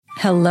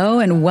Hello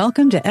and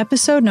welcome to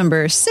episode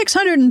number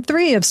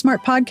 603 of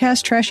Smart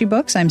Podcast Trashy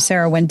Books. I'm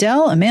Sarah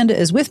Wendell. Amanda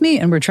is with me,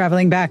 and we're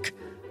traveling back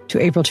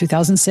to April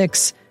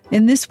 2006.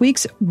 In this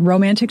week's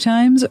Romantic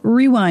Times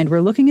Rewind,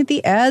 we're looking at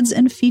the ads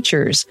and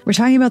features. We're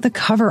talking about the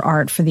cover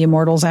art for the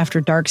Immortals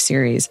After Dark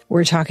series.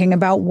 We're talking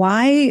about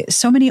why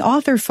so many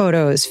author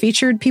photos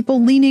featured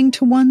people leaning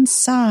to one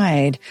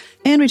side.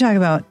 And we talk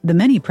about the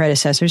many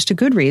predecessors to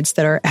Goodreads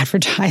that are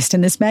advertised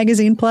in this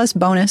magazine. Plus,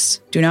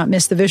 bonus, do not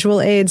miss the visual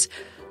aids.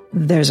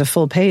 There's a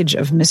full page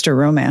of Mr.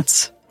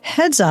 Romance.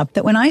 Heads up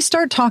that when I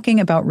start talking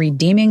about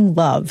redeeming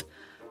love,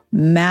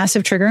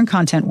 massive trigger and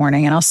content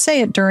warning, and I'll say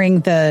it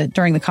during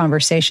the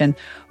conversation,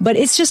 but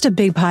it's just a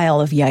big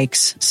pile of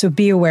yikes. So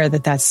be aware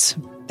that that's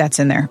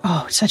in there.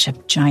 Oh, it's such a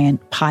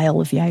giant pile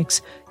of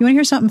yikes. You want to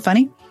hear something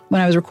funny? When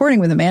I was recording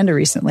with Amanda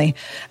recently,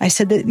 I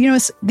said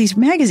that, these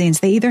magazines,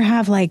 they either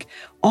have like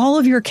all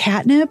of your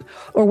catnip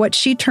or what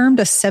she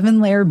termed a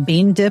 7-layer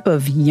bean dip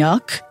of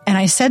yuck. And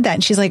I said that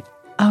and she's like,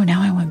 oh,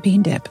 now I want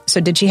bean dip. So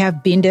did she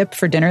have bean dip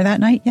for dinner that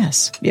night?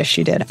 Yes,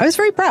 she did. I was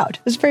very proud.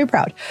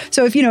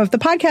 So if the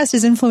podcast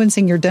is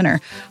influencing your dinner,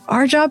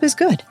 our job is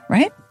good,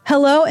 right?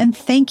 Hello and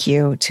thank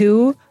you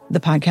to the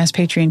podcast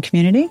Patreon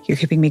community. You're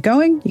keeping me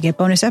going. You get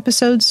bonus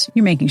episodes.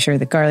 You're making sure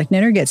that Garlic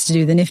Knitter gets to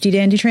do the nifty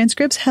dandy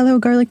transcripts. Hello,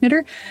 Garlic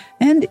Knitter.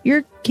 And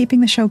you're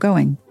keeping the show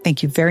going.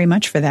 Thank you very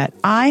much for that.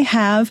 I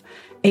have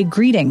a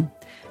greeting.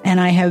 And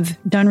I have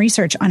done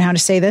research on how to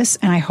say this,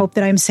 and I hope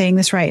that I'm saying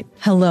this right.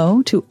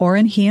 Hello to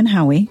Oren, He, and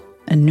Howie,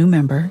 a new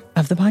member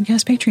of the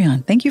podcast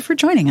Patreon. Thank you for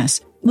joining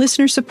us.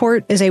 Listener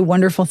support is a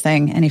wonderful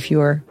thing, and if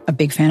you're a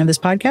big fan of this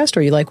podcast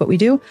or you like what we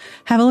do,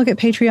 have a look at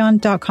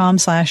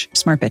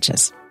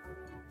patreon.com/smartbitches.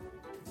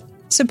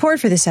 Support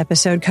for this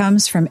episode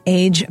comes from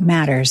Age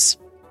Matters.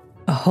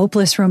 A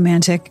hopeless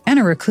romantic and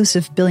a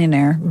reclusive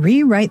billionaire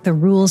rewrite the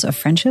rules of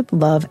friendship,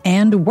 love,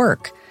 and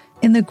work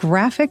in the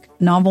graphic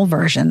novel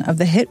version of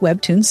the hit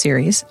webtoon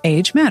series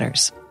Age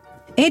Matters.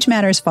 Age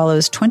Matters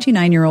follows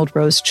 29-year-old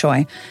Rose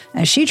Choi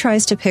as she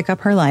tries to pick up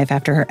her life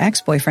after her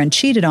ex-boyfriend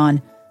cheated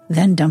on,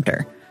 then dumped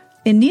her.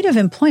 In need of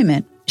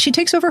employment, she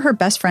takes over her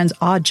best friend's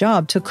odd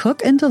job to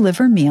cook and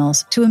deliver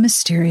meals to a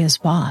mysterious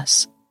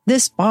boss.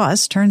 This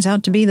boss turns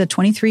out to be the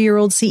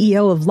 23-year-old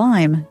CEO of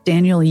Lime,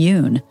 Daniel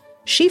Yoon.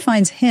 She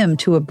finds him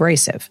too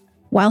abrasive,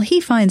 while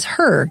he finds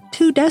her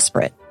too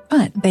desperate.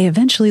 But they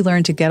eventually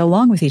learn to get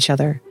along with each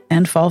other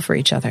and fall for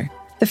each other.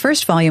 The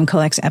first volume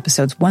collects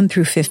episodes 1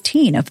 through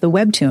 15 of the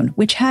webtoon,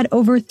 which had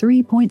over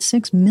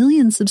 3.6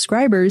 million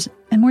subscribers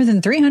and more than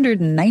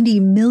 390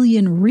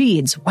 million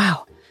reads.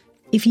 Wow.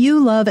 If you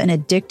love an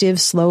addictive,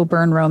 slow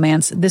burn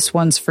romance, this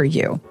one's for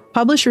you.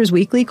 Publishers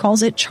Weekly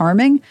calls it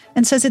charming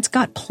and says it's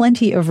got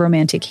plenty of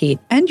romantic heat.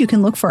 And you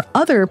can look for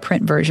other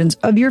print versions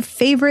of your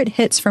favorite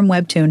hits from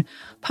webtoon,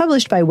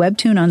 published by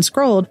Webtoon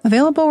Unscrolled,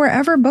 available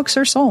wherever books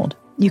are sold.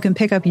 You can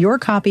pick up your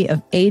copy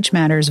of Age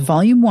Matters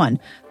Volume 1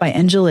 by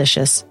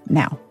Angelicious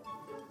now.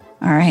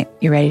 All right,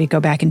 you ready to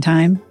go back in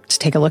time to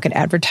take a look at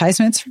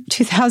advertisements from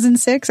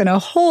 2006 and a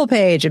whole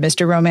page of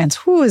Mr.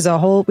 Romance?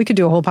 We could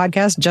do a whole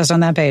podcast just on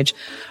that page.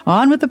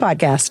 On with the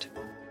podcast.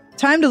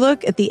 Time to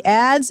look at the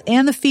ads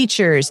and the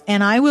features.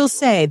 And I will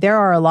say there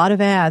are a lot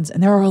of ads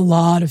and there are a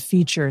lot of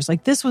features.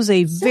 Like this was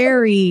a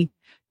very,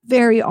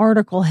 very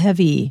article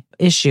heavy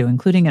issue,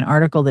 including an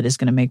article that is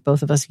going to make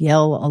both of us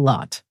yell a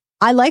lot.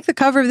 I like the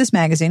cover of this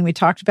magazine. We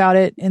talked about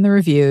it in the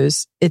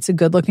reviews. It's a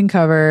good looking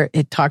cover.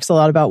 It talks a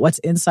lot about what's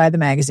inside the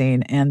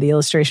magazine, and the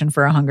illustration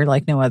for A Hunger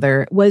Like No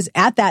Other was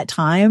at that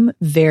time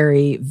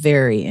very,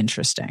 very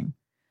interesting.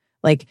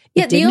 Like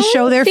it didn't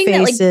show their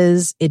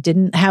faces. It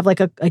didn't have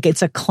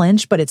it's a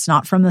clinch, but it's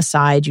not from the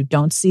side. You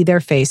don't see their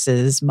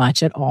faces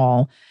much at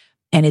all.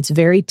 And it's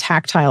very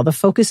tactile. The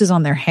focus is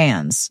on their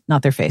hands,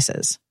 not their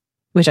faces,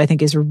 which I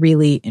think is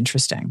really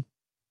interesting.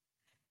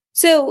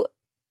 So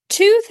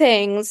 2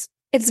 things.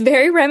 It's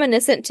very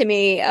reminiscent to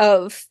me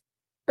of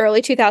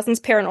early 2000s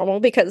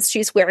Paranormal because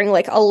she's wearing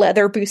like a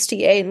leather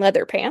bustier and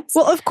leather pants.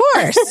 Well, of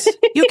course.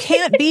 You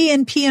can't be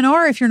in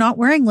PNR if you're not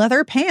wearing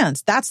leather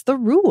pants. That's the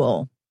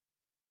rule.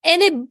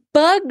 And it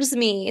bugs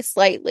me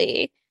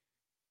slightly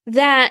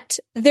that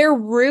they're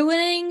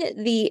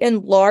ruining the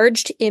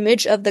enlarged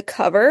image of the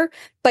cover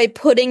by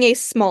putting a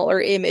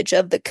smaller image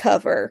of the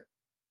cover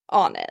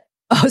on it.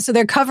 Oh, so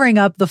they're covering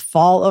up the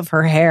fall of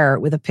her hair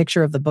with a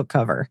picture of the book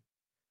cover.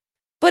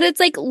 But it's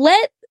like,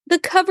 let the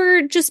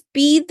cover just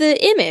be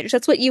the image.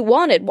 That's what you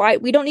wanted. Why?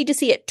 We don't need to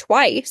see it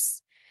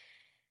twice.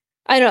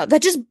 I don't know.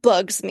 That just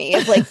bugs me.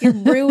 It's like you're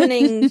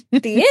ruining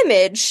the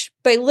image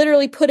by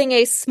literally putting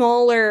a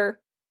smaller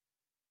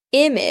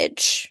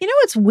image. You know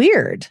what's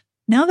weird?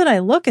 Now that I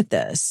look at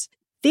this,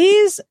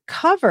 these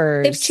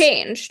covers... They've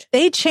changed.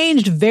 They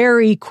changed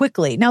very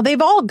quickly. Now, they've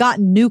all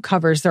gotten new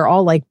covers. They're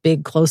all like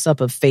big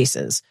close-up of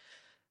faces.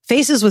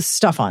 Faces with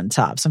stuff on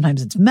top.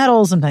 Sometimes it's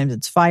metal, sometimes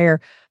it's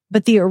fire.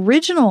 But the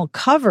original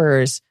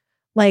covers,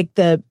 like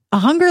A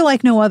Hunger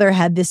Like No Other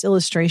had this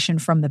illustration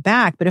from the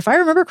back. But if I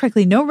remember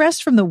correctly, No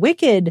Rest from the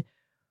Wicked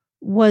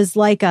was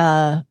like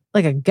a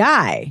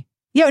guy.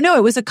 Yeah, no,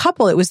 it was a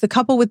couple. It was the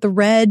couple with the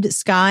red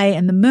sky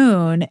and the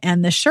moon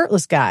and the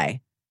shirtless guy.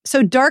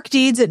 So Dark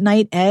Deeds at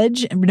Night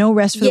Edge and No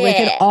Rest for the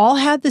Wicked all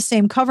had the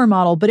same cover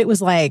model, but it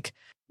was like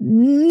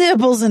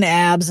nipples and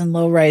abs and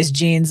low-rise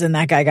jeans, and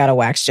that guy got a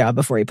wax job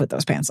before he put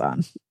those pants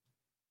on.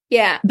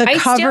 Yeah. The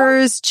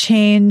covers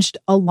changed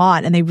a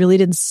lot, and they really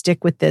didn't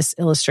stick with this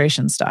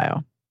illustration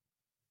style.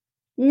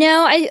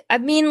 No, I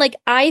mean, like,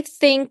 I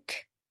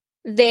think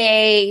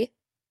they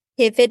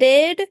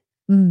pivoted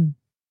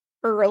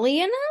early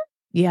enough.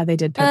 Yeah, they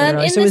did pivot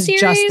early. So it was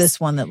just this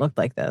one that looked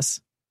like this.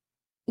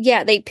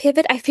 Yeah, they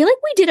pivot. I feel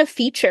like we did a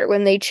feature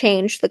when they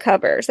changed the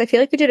covers. I feel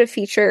like we did a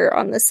feature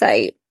on the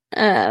site,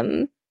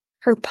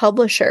 her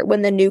publisher,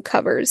 when the new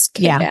covers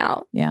came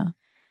out. Yeah.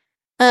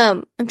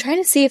 I'm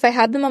trying to see if I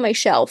had them on my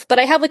shelf, but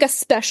I have like a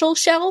special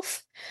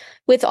shelf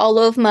with all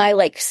of my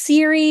like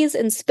series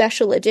and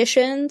special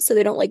editions so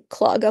they don't like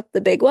clog up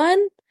the big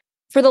one.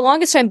 For the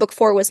longest time, book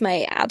 4 was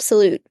my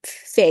absolute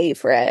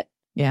favorite.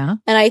 Yeah.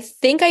 And I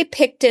think I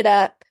picked it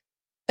up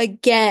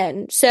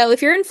again. So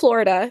if you're in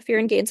Florida, if you're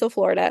in Gainesville,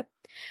 Florida,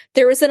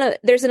 there's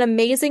an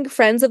amazing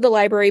Friends of the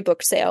Library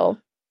book sale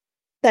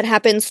that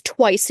happens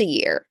twice a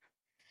year.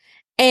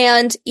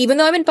 And even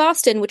though I'm in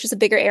Boston, which is a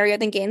bigger area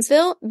than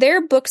Gainesville, their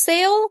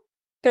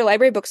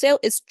library book sale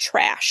is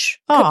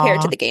trash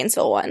compared to the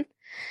Gainesville one.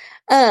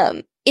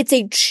 It's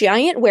a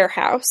giant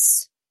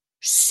warehouse,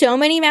 so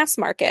many mass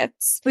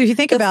markets. Well, if you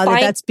think about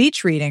it, that's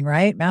beach reading,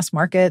 right? Mass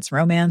markets,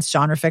 romance,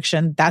 genre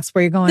fiction. That's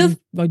where you're going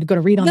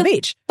to read on the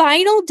beach.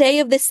 Final day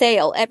of the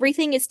sale,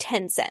 everything is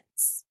 10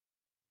 cents.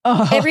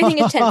 Everything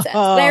is 10 cents. And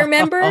I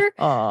remember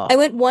I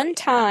went one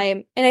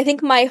time, and I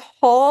think my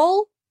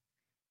haul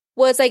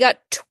was I got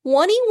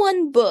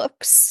 21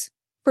 books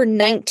for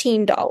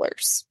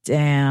 $19.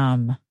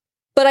 Damn.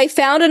 But I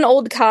found an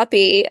old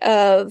copy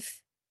of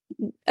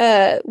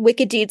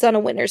Wicked Deeds on a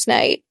Winter's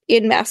Night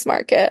in mass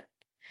market.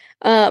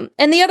 And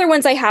the other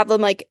ones I have them,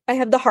 like, I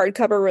have the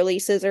hardcover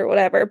releases or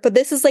whatever, but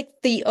this is like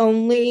the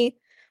only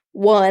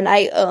one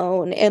I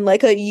own in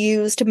like a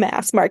used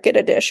mass market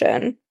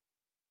edition.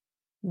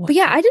 What? But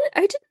yeah, I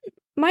didn't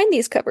mind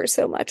these covers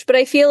so much, but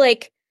I feel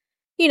like,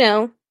 you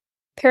know,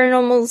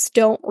 paranormals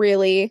don't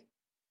really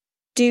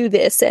do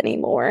this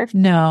anymore.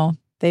 No,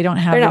 they don't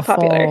have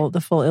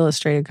the full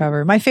illustrated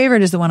cover. My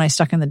favorite is the one I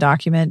stuck in the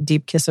document,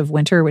 Deep Kiss of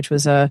Winter, which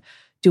was a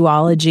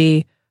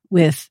duology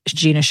with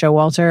Gina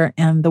Showalter.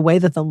 And the way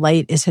that the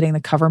light is hitting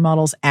the cover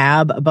model's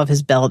ab above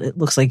his belt, it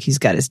looks like he's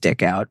got his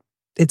dick out.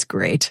 It's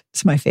great.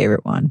 It's my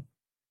favorite one.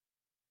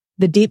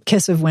 The Deep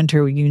Kiss of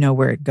Winter, you know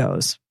where it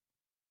goes.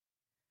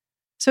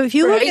 So if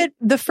you look at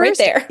the first,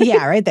 right there.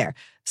 Yeah, right there.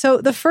 So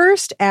the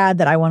first ad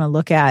that I want to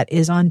look at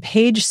is on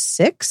page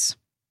 6.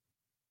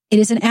 It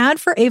is an ad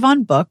for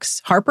Avon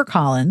Books,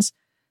 HarperCollins,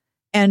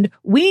 and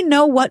We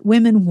Know What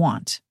Women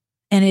Want.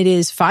 And it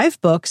is 5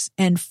 books,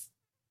 and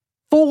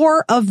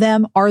 4 of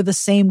them are the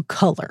same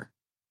color.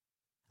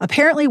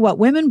 Apparently what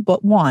women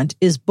want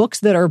is books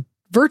that are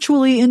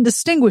virtually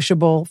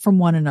indistinguishable from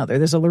one another.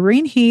 There's a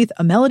Lorraine Heath,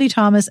 a Melody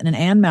Thomas, and an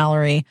Anne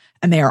Mallory,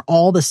 and they are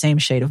all the same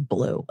shade of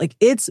blue. Like,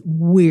 it's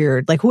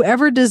weird. Like,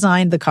 whoever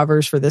designed the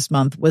covers for this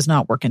month was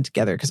not working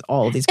together, because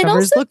all of these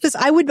covers look this.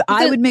 I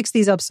would mix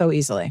these up so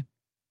easily.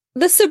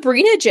 The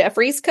Sabrina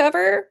Jeffries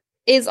cover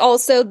is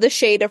also the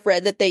shade of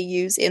red that they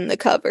use in the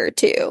cover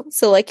too.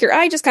 So like your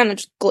eye just kind of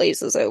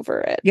glazes over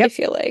it. Yep. I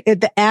feel like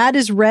the ad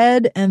is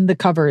red and the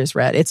cover is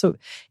red.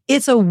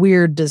 It's a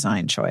weird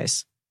design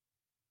choice.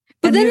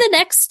 But and then the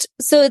next,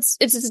 so it's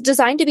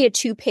designed to be a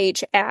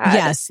 2-page ad.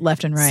 Yes,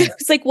 left and right. So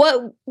it's like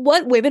what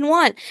women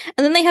want,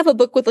 and then they have a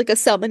book with like a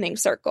summoning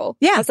circle.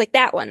 Yeah, I was like,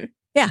 that one.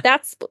 Yeah,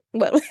 that's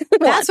what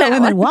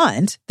women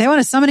want. They want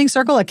a summoning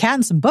circle, a cat,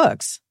 and some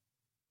books.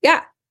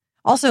 Yeah.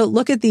 Also,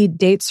 look at the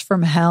Dates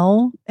from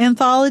Hell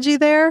anthology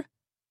there.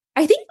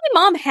 I think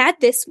my mom had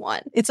this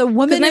one. It's a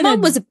woman. My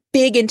mom was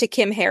big into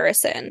Kim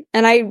Harrison,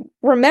 and I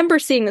remember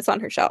seeing this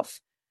on her shelf.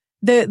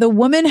 The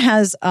woman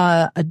has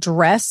a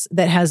dress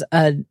that has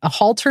a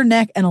halter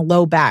neck and a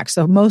low back.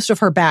 So most of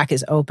her back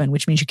is open,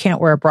 which means you can't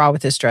wear a bra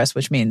with this dress,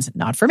 which means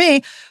not for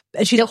me.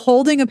 She's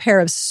holding a pair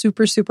of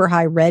super, super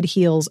high red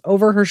heels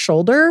over her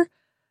shoulder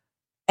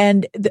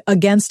and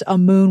against a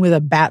moon with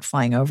a bat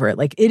flying over it.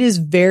 Like, it is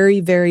very,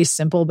 very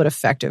simple but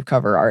effective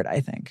cover art, I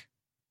think.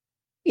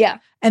 Yeah.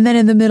 And then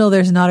in the middle,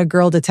 there's not a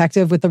girl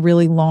detective with a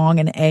really long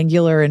and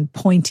angular and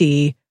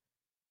pointy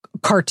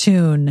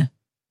cartoon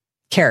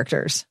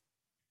characters.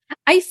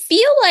 I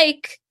feel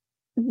like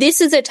this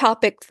is a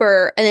topic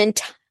for an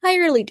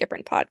entirely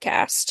different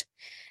podcast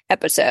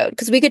episode,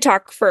 because we could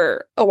talk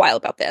for a while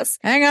about this.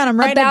 Hang on, I'm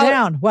writing it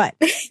down. What?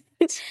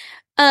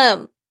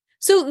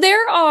 So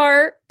there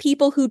are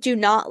people who do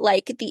not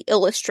like the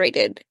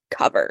illustrated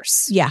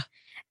covers. Yeah.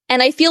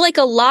 And I feel like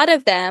a lot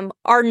of them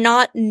are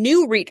not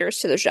new readers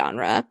to the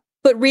genre,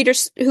 but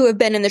readers who have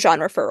been in the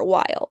genre for a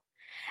while.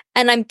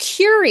 And I'm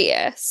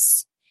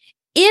curious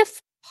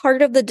if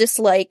part of the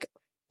dislike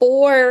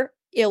for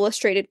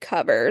illustrated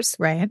covers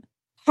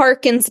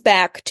harkens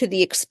back to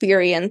the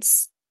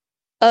experience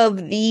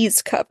of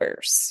these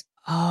covers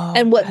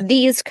and what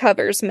these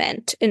covers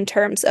meant in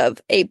terms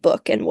of a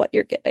book and what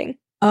you're getting.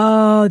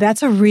 Oh,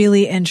 that's a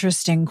really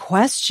interesting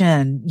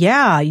question.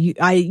 Yeah,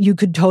 you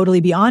could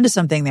totally be onto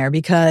something there,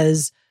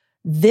 because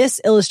this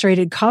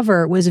illustrated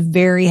cover was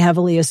very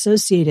heavily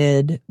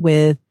associated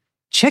with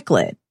chick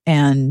lit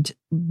and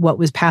what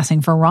was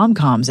passing for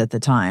rom-coms at the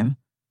time.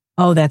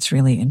 Oh, that's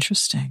really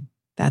interesting.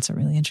 That's a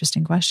really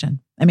interesting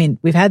question. I mean,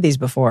 we've had these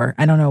before.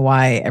 I don't know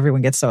why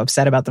everyone gets so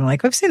upset about them.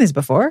 Like, I've seen these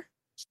before.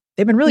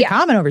 They've been really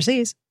common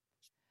overseas.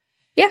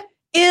 Yeah.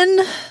 In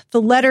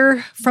the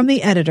letter from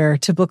the editor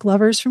to book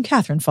lovers from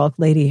Catherine Falk,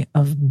 Lady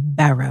of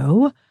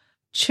Barrow,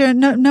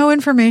 no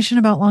information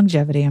about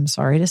longevity, I'm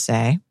sorry to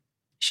say.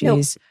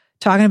 She's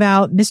talking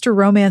about Mr.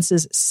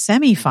 Romance's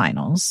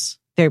semifinals.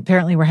 They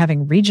apparently were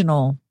having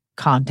regional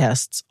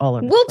contests all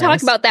over. We'll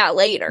talk about that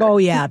later. Oh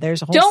yeah,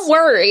 there's a whole. Don't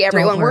worry,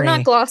 everyone. We're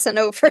not glossing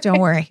over. Don't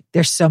worry.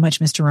 There's so much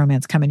Mr.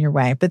 Romance coming your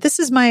way. But this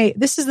is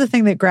the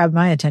thing that grabbed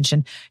my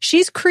attention.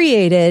 She's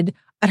created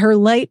at her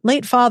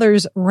late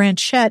father's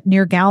ranchette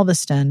near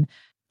Galveston.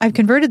 I've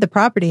converted the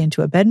property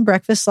into a bed and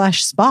breakfast /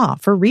 spa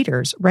for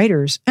readers,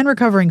 writers, and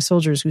recovering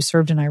soldiers who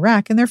served in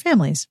Iraq and their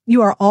families.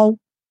 You are all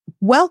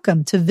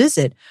welcome to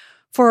visit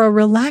for a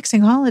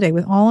relaxing holiday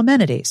with all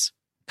amenities.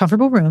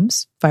 Comfortable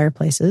rooms,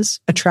 fireplaces,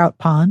 a trout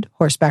pond,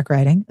 horseback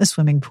riding, a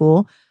swimming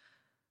pool,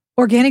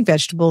 organic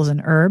vegetables and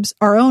herbs,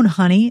 our own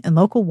honey and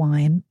local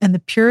wine, and the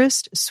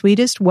purest,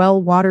 sweetest well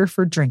water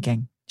for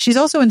drinking. She's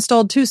also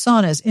installed 2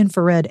 saunas,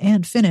 infrared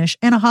and Finnish,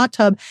 and a hot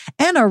tub,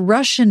 and a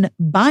Russian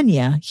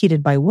banya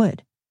heated by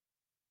wood.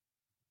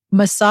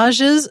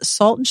 Massages,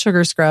 salt and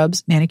sugar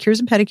scrubs, manicures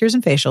and pedicures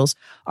and facials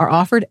are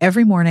offered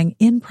every morning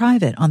in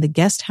private on the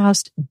guest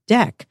house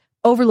deck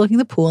overlooking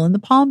the pool and the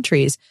palm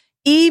trees.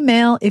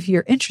 Email if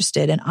you're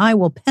interested, and I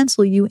will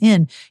pencil you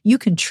in. You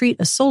can treat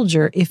a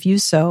soldier if you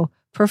so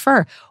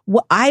prefer.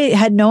 Well, I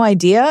had no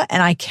idea,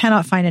 and I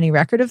cannot find any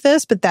record of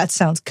this, but that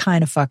sounds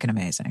kind of fucking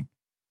amazing.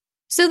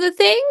 So the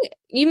thing,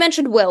 you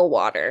mentioned well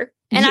water,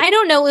 and I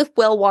don't know if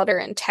well water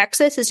in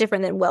Texas is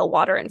different than well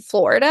water in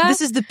Florida. This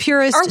is the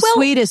purest,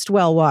 sweetest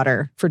well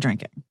water for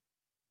drinking.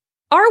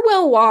 Our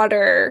well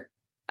water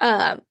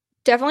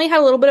definitely had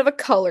a little bit of a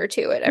color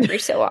to it every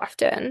so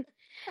often.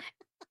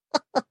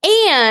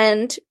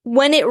 And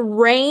when it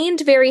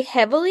rained very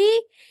heavily,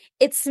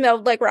 it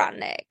smelled like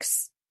rotten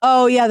eggs.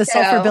 Oh, yeah, the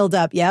sulfur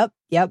buildup. Yep.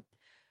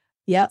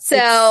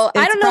 So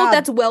I don't know if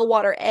that's well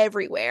water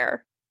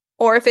everywhere,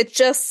 or if it's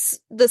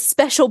just the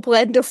special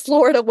blend of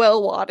Florida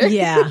well water.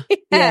 Yeah.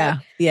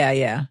 Hang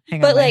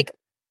on. But like,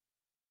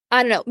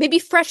 I don't know, maybe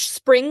fresh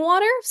spring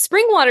water?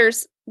 Spring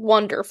water's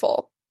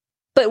wonderful.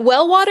 But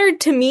well water,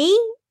 to me,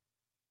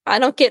 I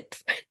don't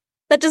get...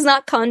 That does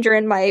not conjure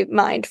in my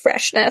mind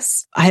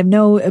freshness. I have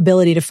no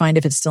ability to find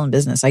if it's still in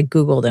business. I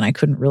Googled and I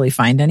couldn't really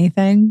find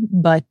anything,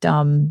 but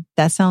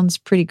that sounds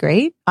pretty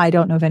great. I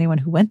don't know of anyone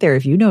who went there.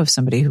 If you know of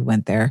somebody who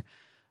went there,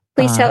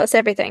 please tell us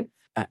everything.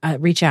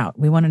 Reach out.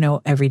 We want to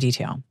know every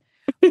detail.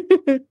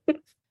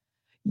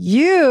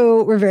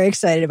 You were very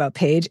excited about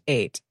page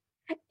 8.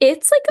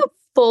 It's like a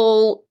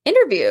full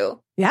interview.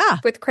 Yeah.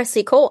 With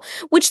Kresley Cole,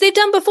 which they've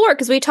done before,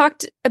 because we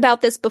talked about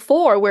this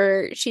before,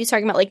 where she's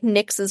talking about like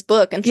Nix's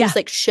book, and she's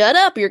like, shut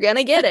up, you're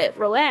gonna get it,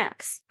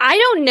 relax. I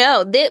don't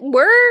know, that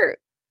we're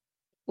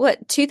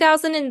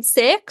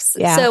 2006?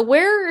 Yeah. So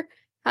we're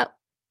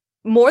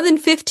more than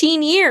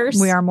 15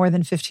 years. We are more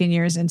than 15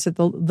 years into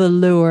the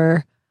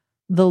lore.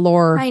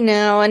 I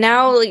know, and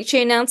now like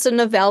she announced a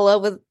novella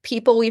with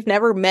people we've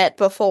never met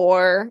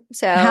before.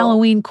 So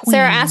Halloween Queen.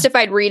 Sarah asked if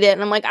I'd read it,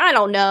 and I'm like, I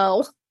don't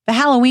know. The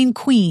Halloween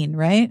Queen,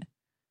 right?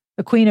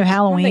 The Queen of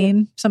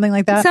Halloween, something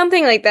like that.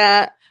 Something like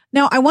that.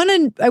 Now, I want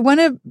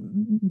to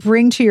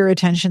bring to your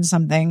attention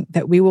something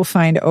that we will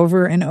find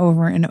over and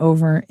over and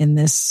over in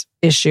this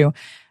issue.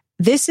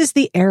 This is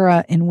the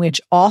era in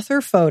which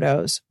author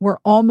photos were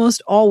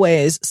almost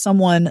always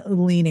someone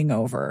leaning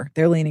over.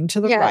 They're leaning to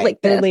the right.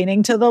 Like they're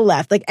leaning to the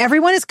left. Like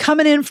everyone is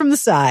coming in from the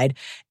side.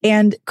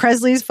 And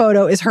Kresley's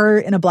photo is her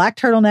in a black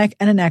turtleneck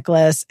and a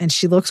necklace. And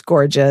she looks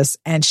gorgeous.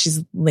 And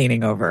she's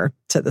leaning over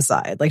to the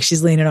side. Like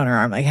she's leaning on her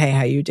arm. Like, hey,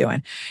 how you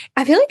doing?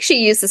 I feel like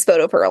she used this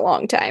photo for a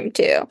long time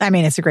too. I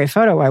mean, it's a great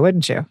photo. Why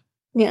wouldn't you?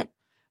 Yeah.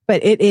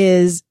 But it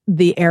is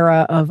the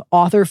era of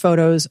author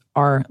photos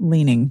are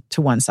leaning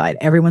to one side.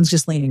 Everyone's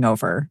just leaning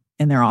over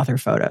in their author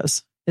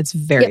photos. It's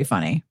very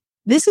funny.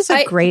 This is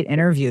a great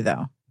interview,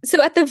 though.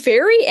 So at the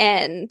very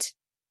end,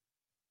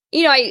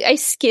 you know, I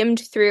skimmed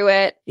through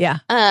it. Yeah.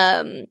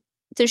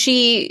 So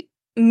she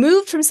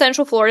moved from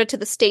Central Florida to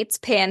the state's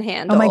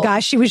Panhandle. Oh my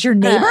gosh, she was your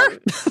neighbor?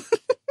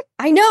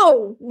 I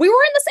know. We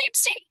were in the same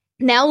state.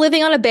 Now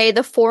living on a bay,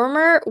 the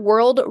former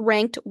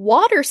world-ranked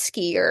water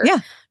skier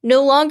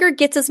no longer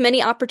gets as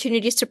many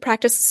opportunities to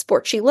practice the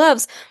sport she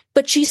loves,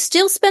 but she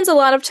still spends a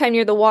lot of time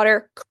near the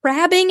water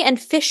crabbing and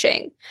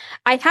fishing.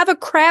 I have a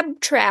crab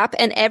trap,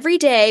 and every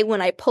day when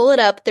I pull it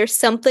up, there's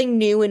something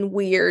new and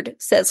weird,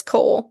 says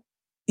Cole.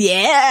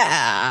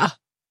 Yeah.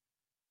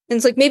 And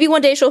it's like, maybe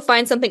one day she'll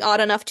find something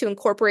odd enough to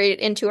incorporate it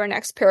into our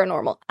next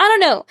paranormal. I don't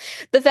know.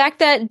 The fact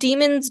that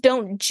demons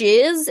don't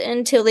jizz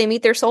until they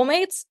meet their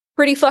soulmates,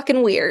 pretty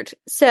fucking weird.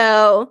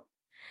 So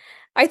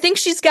I think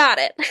she's got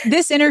it.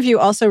 This interview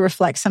also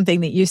reflects something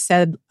that you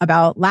said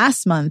about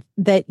last month,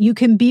 that you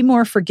can be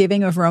more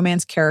forgiving of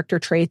romance character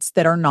traits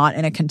that are not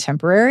in a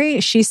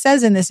contemporary. She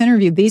says in this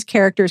interview, these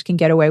characters can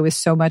get away with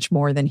so much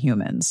more than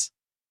humans.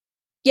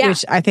 Yeah.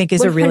 Which I think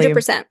is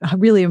 100%. a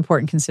really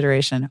important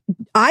consideration.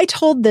 I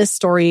told this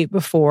story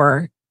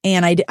before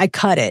and I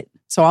cut it.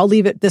 So I'll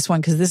leave it this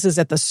one because this is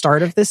at the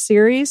start of this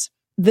series.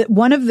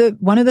 One of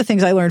the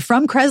things I learned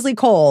from Kresley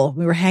Cole,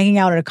 we were hanging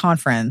out at a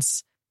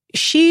conference.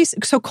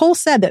 So Cole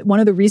said that one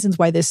of the reasons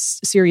why this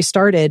series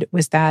started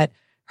was that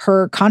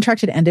her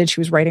contract had ended. She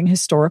was writing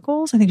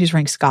historicals. I think she was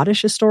writing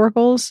Scottish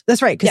historicals.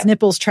 That's right, because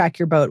nipples track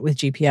your boat with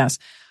GPS.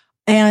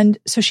 And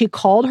so she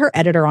called her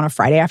editor on a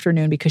Friday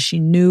afternoon because she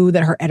knew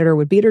that her editor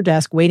would be at her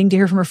desk waiting to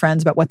hear from her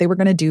friends about what they were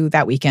going to do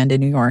that weekend in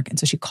New York. And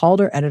so she called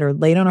her editor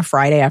late on a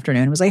Friday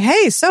afternoon and was like,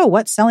 hey, so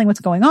what's selling?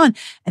 What's going on?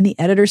 And the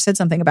editor said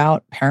something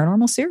about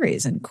paranormal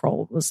series. And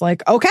Kroll was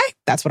like, okay,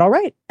 that's what I'll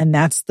write. And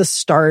that's the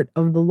start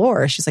of the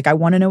lore. She's like, I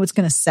want to know what's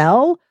going to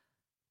sell.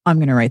 I'm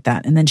going to write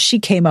that. And then she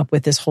came up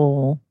with this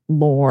whole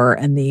lore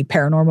and the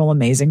paranormal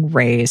amazing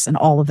race and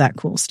all of that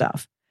cool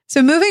stuff.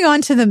 So moving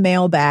on to the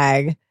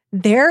mailbag.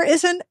 There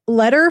is a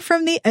letter to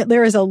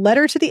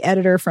the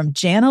editor from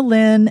Jana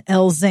Lynn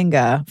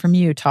Elzinga from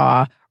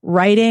Utah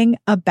writing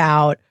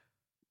about,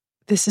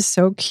 this is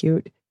so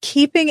cute,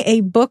 keeping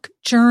a book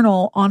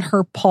journal on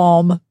her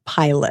Palm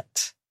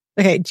Pilot.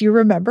 Okay, do you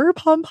remember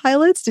Palm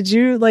Pilots? Are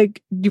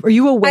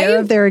you aware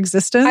of their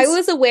existence? I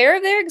was aware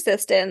of their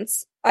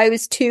existence. I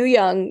was too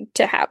young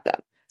to have them.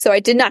 So I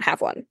did not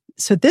have one.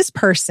 So this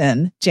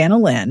person, Jana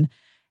Lynn,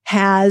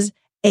 has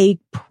a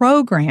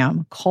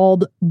program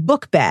called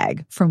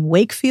Bookbag from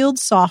Wakefield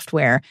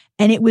Software,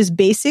 and it was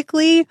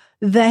basically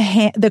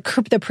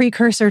the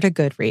precursor to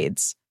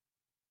Goodreads.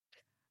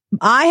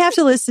 I have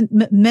to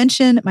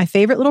mention my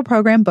favorite little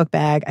program,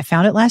 Bookbag. I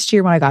found it last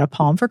year when I got a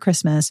Palm for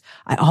Christmas.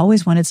 I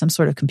always wanted some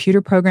sort of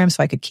computer program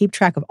so I could keep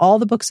track of all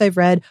the books I've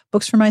read,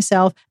 books for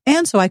myself,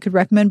 and so I could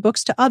recommend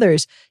books to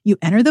others. You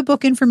enter the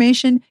book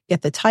information,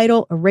 get the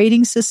title, a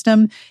rating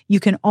system. You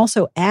can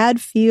also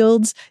add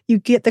fields. You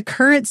get the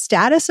current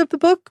status of the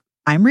book.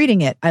 I'm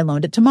reading it. I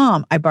loaned it to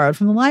Mom. I borrowed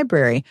from the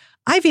library.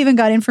 I've even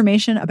got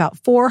information about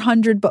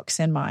 400 books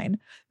in mine.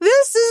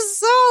 This is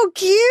so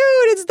cute.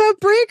 It's the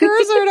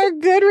precursor to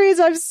Goodreads.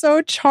 I'm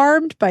so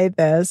charmed by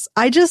this.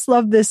 I just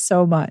love this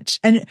so much.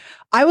 And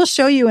I will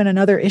show you in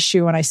another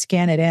issue when I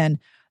scan it in.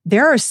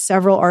 There are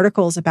several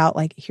articles about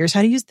here's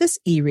how to use this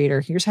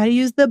e-reader. Here's how to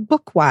use the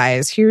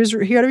Bookwise. Here's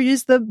how to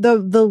use the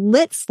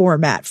lit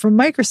format from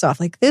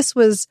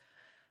Microsoft.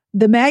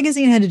 The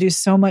magazine had to do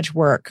so much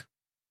work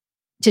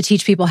to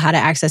teach people how to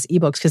access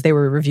ebooks because they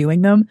were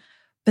reviewing them.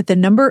 But the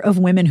number of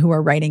women who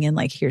are writing in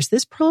here's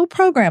this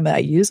program that I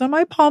use on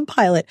my Palm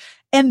Pilot.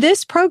 And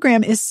this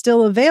program is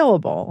still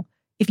available.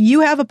 If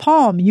you have a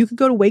Palm, you can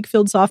go to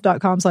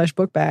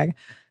wakefieldsoft.com/bookbag.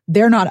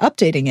 They're not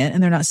updating it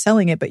and they're not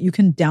selling it, but you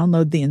can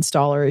download the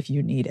installer if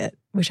you need it,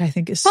 which I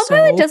think is Palm so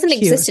Pilot doesn't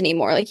cute. exist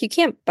anymore. You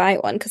can't buy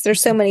one because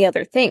there's so many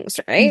other things,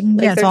 right?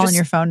 Yeah, it's all on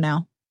your phone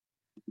now.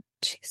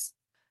 Jeez.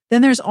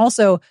 Then there's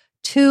also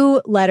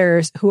 2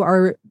 letters who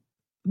are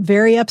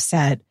very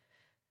upset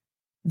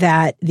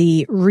that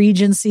the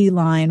Regency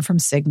line from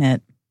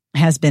Signet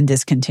has been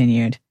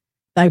discontinued.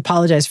 I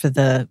apologize for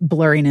the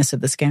blurriness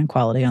of the scan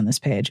quality on this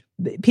page.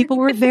 People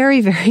were very,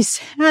 very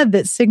sad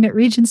that Signet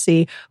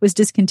Regency was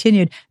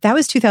discontinued. That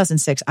was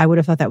 2006. I would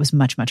have thought that was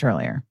much, much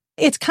earlier.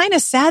 It's kind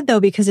of sad,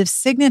 though, because if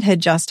Signet had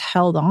just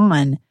held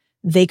on,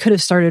 they could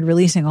have started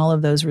releasing all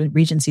of those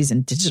Regencies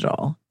in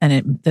digital.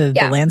 And the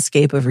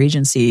landscape of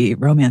Regency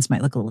romance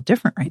might look a little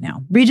different right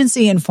now.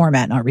 Regency in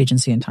format, not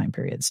Regency in time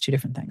periods. 2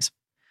 different things.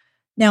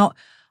 Now,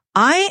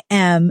 I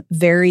am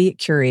very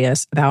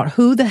curious about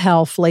who the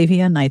hell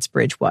Flavia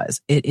Knightsbridge was.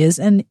 It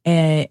is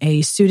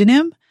a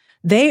pseudonym.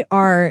 They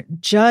are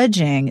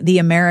judging the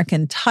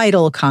American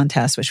Title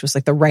Contest, which was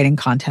the writing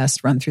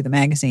contest run through the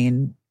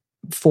magazine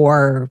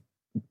for,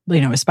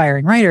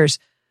 aspiring writers.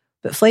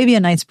 But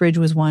Flavia Knightsbridge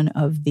was one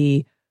of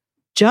the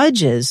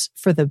judges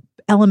for the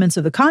elements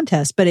of the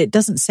contest, but it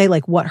doesn't say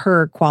what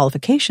her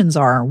qualifications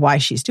are or why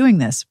she's doing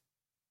this.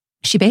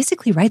 She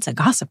basically writes a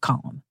gossip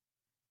column.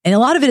 And a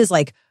lot of it is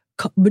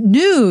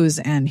news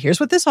and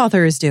here's what this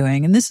author is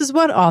doing and this is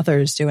what author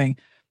is doing.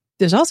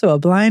 There's also a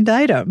blind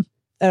item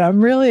and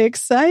I'm really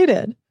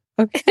excited.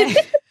 Okay.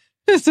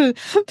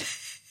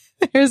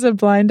 Here's a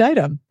blind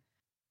item.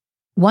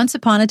 Once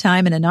upon a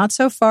time in a not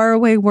so far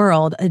away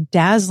world, a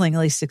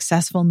dazzlingly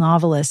successful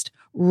novelist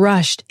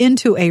rushed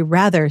into a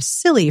rather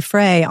silly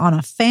fray on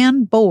a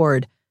fan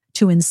board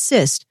to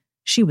insist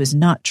she was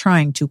not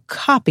trying to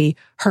copy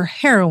her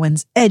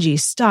heroine's edgy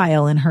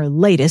style in her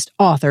latest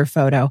author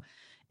photo.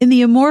 In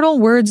the immortal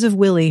words of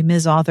Willie,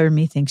 Ms. Author,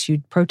 methinks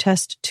you'd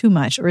protest too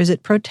much. Or is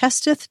it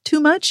protesteth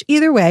too much?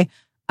 Either way,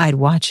 I'd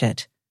watch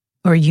it.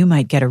 Or you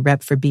might get a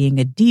rep for being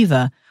a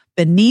diva.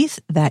 Beneath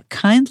that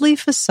kindly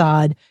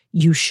facade,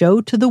 you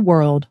show to the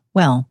world,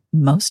 well,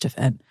 most of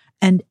it,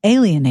 and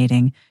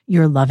alienating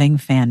your loving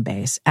fan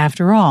base.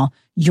 After all,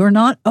 you're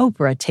not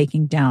Oprah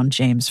taking down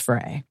James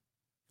Frey.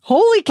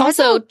 Holy cow.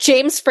 Also,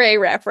 James Frey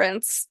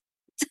reference.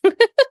 Who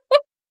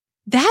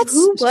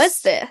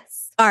was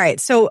this? All right.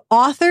 So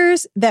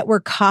authors that were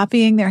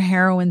copying their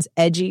heroine's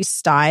edgy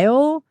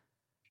style.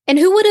 And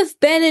who would have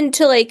been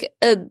into like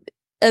a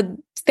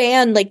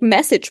fan like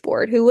message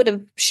board? Who would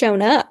have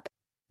shown up?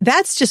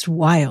 That's just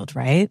wild,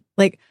 right?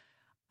 Like,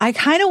 I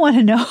kind of want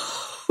to know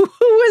who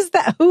was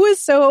that? Who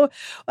was so,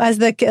 as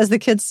the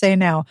kids say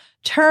now,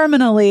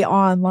 terminally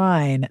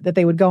online that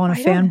they would go on a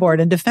fan board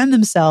and defend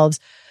themselves.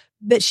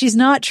 That she's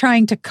not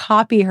trying to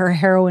copy her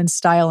heroine's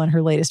style in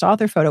her latest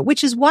author photo,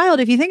 which is wild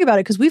if you think about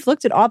it, because we've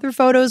looked at author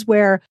photos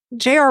where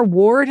J.R.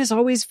 Ward has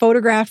always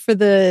photographed for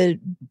the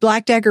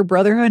Black Dagger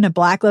Brotherhood in a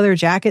black leather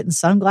jacket and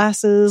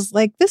sunglasses.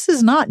 Like, this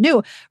is not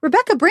new.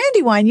 Rebecca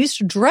Brandywine used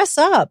to dress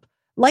up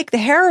like the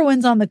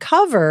heroines on the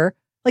cover,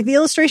 like the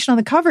illustration on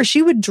the cover.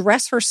 She would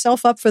dress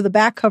herself up for the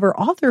back cover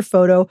author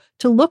photo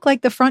to look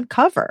like the front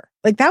cover.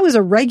 Like, that was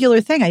a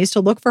regular thing. I used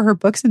to look for her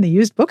books in the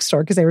used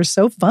bookstore because they were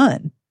so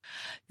fun.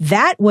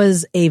 That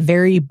was a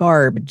very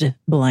barbed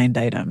blind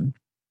item.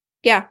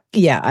 Yeah.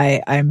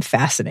 Yeah, I'm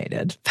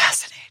fascinated.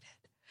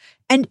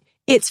 And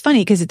it's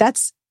funny because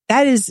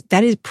that is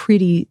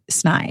pretty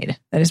snide.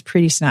 That is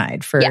pretty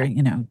snide for,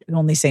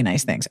 only say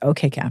nice things.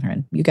 Okay,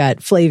 Catherine, you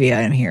got Flavia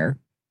in here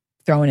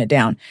throwing it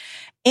down.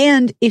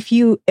 And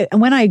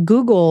when I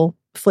Google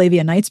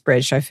Flavia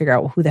Knightsbridge, so I figure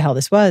out who the hell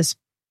this was,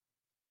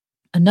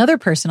 another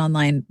person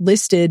online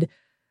listed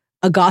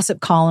a gossip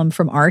column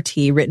from RT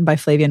written by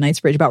Flavia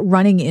Knightsbridge about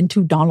running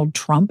into Donald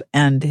Trump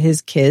and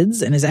his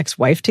kids and his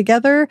ex-wife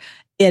together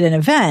at an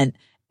event.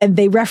 And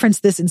they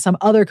referenced this in some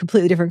other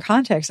completely different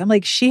context. I'm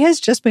like, she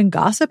has just been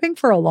gossiping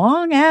for a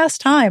long ass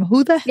time.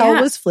 Who the hell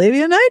was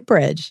Flavia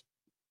Knightsbridge?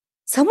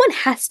 Someone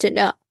has to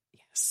know.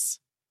 Yes.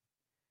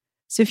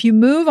 So if you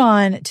move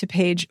on to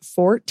page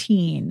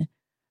 14,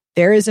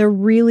 there is a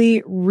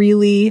really,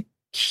 really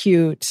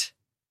cute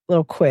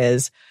little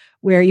quiz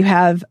where you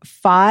have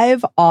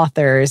 5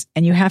 authors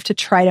and you have to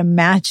try to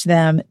match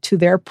them to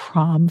their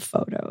prom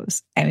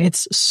photos. And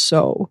it's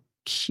so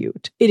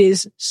cute. It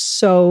is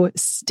so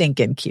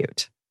stinking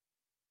cute.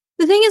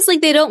 The thing is,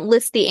 like, they don't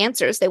list the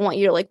answers. They want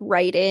you to, like,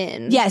 write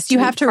in. Yes, you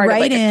have to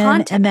write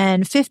in, and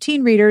then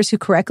 15 readers who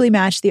correctly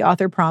match the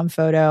author prom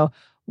photo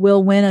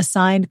will win a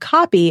signed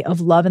copy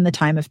of Love in the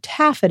Time of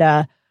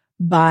Taffeta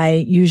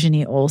by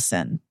Eugenie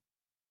Olsen,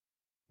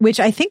 which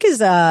I think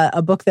is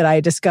a book that I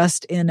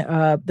discussed in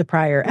the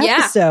prior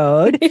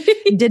episode.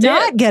 Did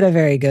not get a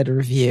very good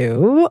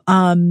review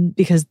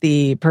because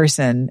the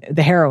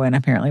heroine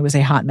apparently was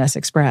a hot mess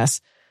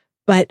express.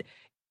 But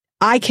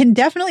I can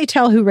definitely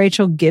tell who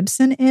Rachel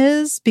Gibson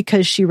is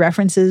because she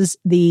references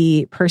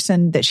the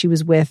person that she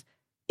was with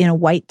in a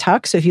white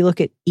tux. So if you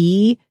look at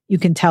E, you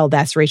can tell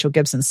that's Rachel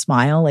Gibson's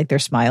smile, like their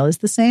smile is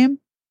the same.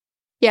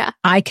 Yeah.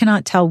 I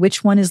cannot tell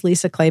which one is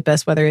Lisa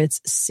Kleypas, whether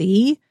it's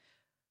C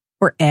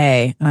or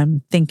A.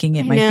 I'm thinking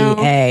it might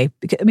be A.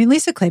 Because,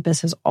 Lisa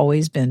Kleypas has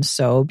always been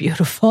so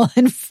beautiful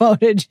and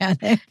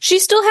photogenic. She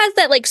still has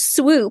that, like,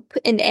 swoop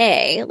in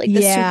A, like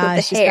the swoop of the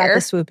hair. She's got the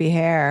swoopy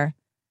hair.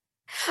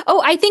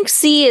 Oh, I think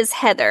C is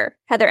Heather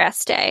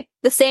Estee.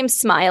 The same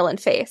smile and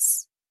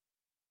face.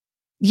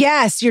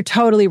 Yes, you're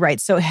totally right.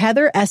 So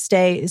Heather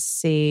Estee is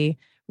C.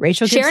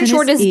 Rachel Gibson Sharon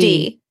Short is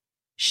D.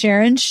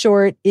 Sharon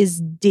Short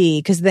is D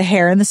because the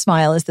hair and the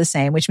smile is the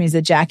same, which means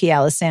that Jackie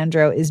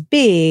Alessandro is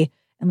B.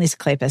 And Lisa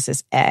Kleypas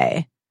is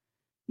A.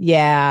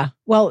 Yeah.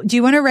 Well, do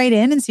you want to write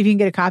in and see if you can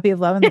get a copy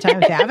of Love in the Time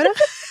of Taffeta? I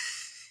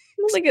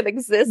don't think it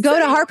exists. Go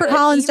to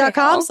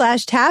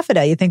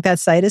harpercollins.com/taffeta. You think that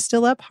site is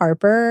still up?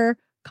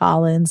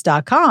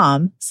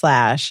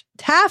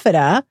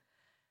 harpercollins.com/taffeta.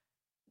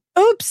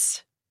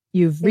 Oops.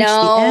 You've reached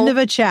the end of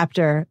a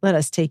chapter. Let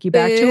us take you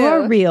back to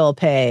a real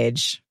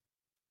page.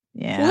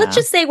 Yeah. Well, let's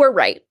just say we're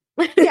right.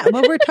 Yeah,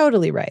 well, we're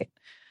totally right.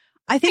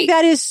 I think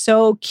that is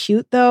so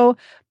cute, though,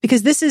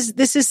 because this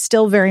is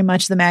still very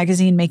much the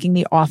magazine making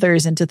the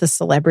authors into the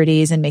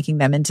celebrities and making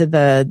them into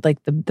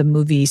the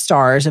movie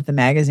stars of the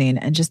magazine,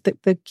 and just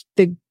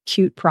the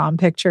cute prom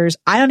pictures.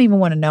 I don't even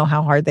want to know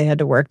how hard they had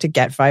to work to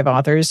get 5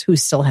 authors who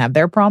still have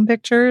their prom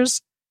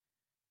pictures,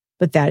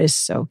 but that is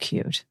so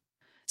cute.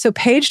 So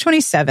page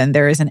 27,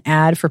 there is an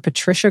ad for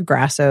Patricia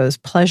Grasso's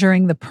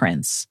Pleasuring the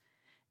Prince.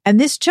 And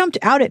this jumped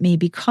out at me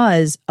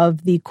because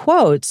of the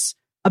quotes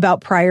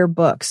about prior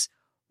books.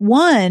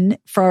 One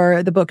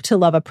for the book To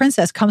Love a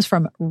Princess comes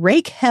from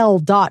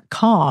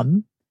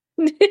rakehell.com.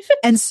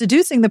 And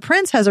Seducing the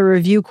Prince has a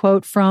review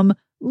quote from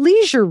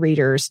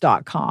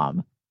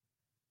leisurereaders.com.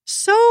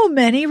 So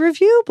many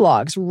review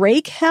blogs.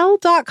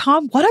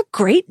 Rakehell.com. What a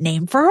great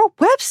name for a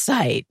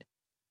website.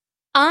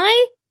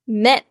 I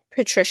met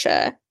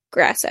Patricia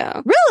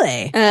Grasso.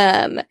 Really?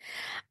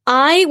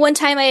 One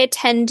time I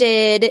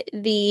attended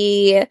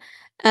the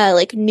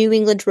New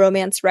England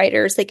Romance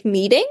Writers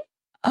meeting.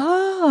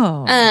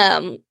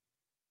 Oh.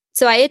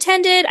 So I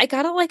attended. I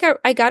got a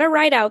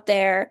ride out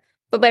there,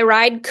 but my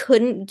ride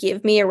couldn't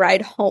give me a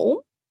ride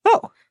home.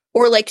 Oh.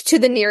 Or to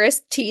the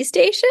nearest T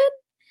station.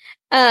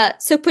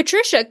 So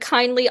Patricia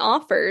kindly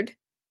offered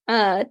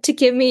to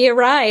give me a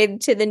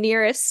ride to the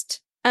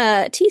nearest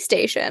T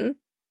station.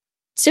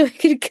 so I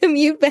could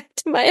commute back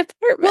to my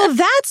apartment. Well,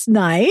 that's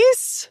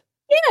nice.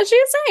 Yeah, she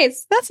was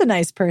nice. That's a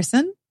nice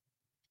person.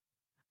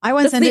 I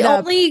once That's ended the up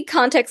only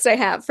context I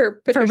have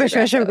for Patricia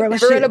Grasso. Grasso.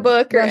 Never read a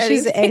book or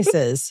she's anything.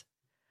 aces.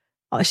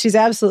 She's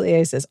absolutely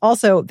aces.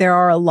 Also, there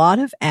are a lot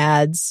of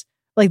ads.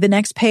 Like the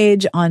next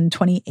page on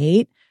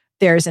 28,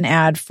 there's an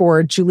ad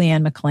for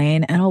Julianne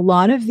McLean, and a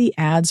lot of the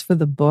ads for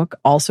the book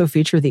also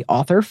feature the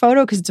author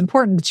photo because it's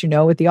important that you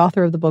know what the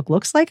author of the book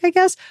looks like, I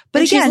guess.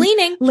 But and again,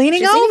 she's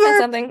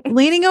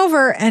leaning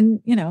over,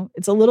 and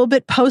it's a little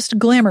bit post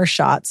glamour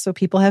shot, so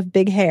people have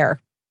big hair.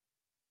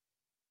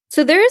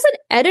 So there is an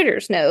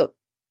editor's note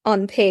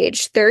on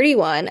page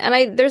 31,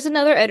 and there's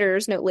another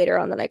editor's note later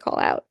on that I call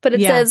out, but it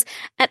says,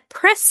 at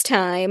press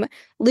time,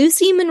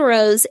 Lucy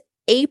Monroe's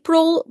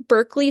April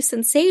Berkeley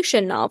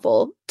sensation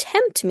novel,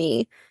 Tempt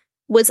Me,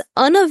 was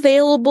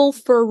unavailable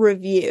for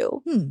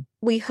review.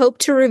 We hope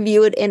to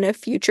review it in a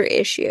future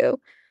issue.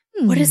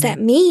 What does that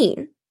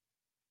mean?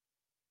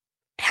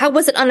 How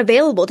was it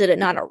unavailable? Did it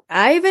not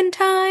arrive in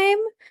time?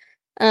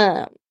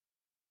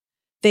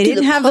 They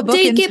didn't have the book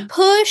date get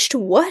pushed?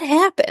 What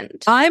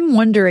happened? I'm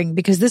wondering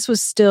because this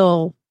was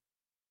still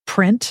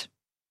print,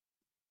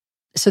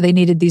 so they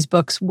needed these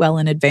books well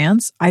in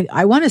advance.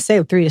 I want to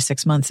say 3 to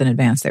 6 months in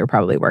advance they were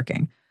probably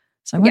working.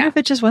 So I wonder if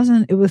it just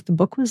wasn't. The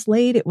book was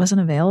late. It wasn't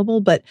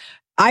available. But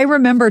I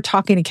remember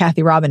talking to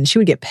Kathy Robin. She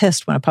would get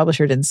pissed when a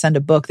publisher didn't send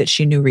a book that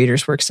she knew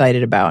readers were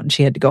excited about, and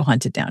she had to go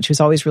hunt it down. She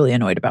was always really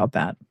annoyed about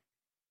that.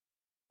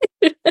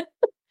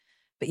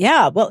 But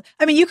yeah, well,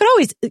 I mean, you could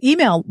always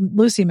email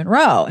Lucy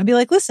Monroe and be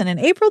like, listen, in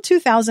April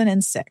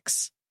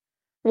 2006.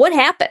 What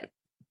happened?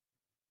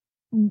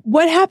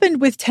 What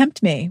happened with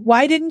Tempt Me?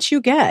 Why didn't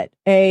you get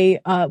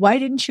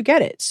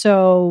it?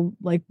 So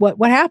like, what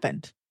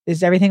happened?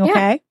 Is everything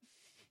okay? Yeah.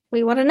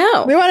 We want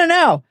to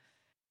know.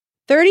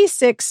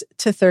 36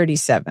 to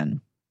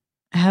 37.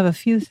 I have a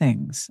few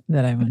things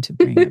that I want to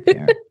bring up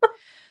here.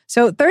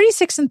 So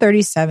 36 and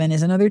 37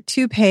 is another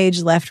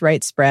 2-page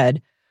left-right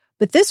spread.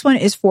 But this one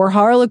is for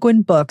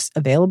Harlequin Books,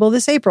 available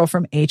this April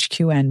from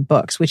HQN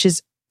Books, which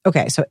is,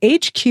 okay, so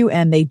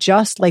HQN, they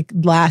just like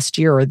last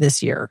year or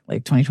this year,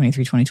 like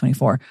 2023,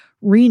 2024,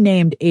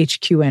 renamed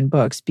HQN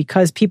Books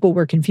because people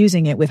were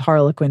confusing it with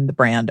Harlequin, the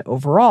brand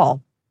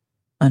overall.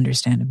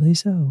 Understandably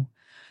so.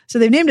 So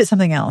they've named it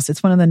something else.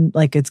 It's one of the,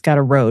 like, it's got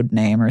a road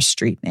name or a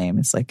street name.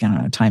 It's like, I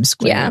don't know, Times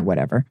Square or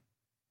whatever.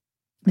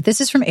 But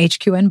this is from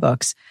HQN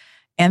Books.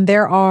 And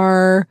there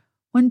are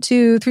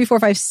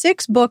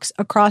 6 books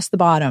across the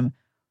bottom,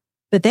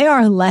 but they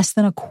are less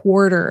than a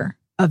quarter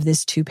of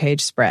this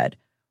 2-page spread.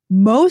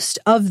 Most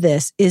of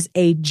this is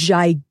a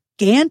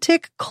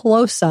gigantic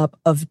close-up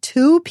of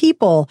 2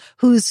 people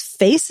whose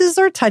faces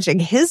are touching.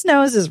 His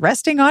nose is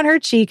resting on her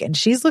cheek and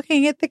she's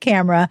looking at the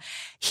camera.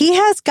 He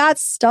has got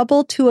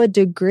stubble to a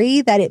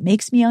degree that it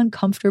makes me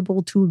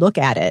uncomfortable to look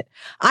at it.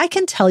 I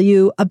can tell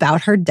you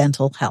about her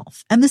dental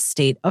health and the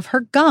state of her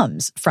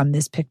gums from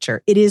this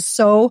picture. It is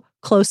so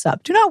close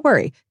up. Do not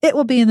worry. It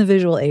will be in the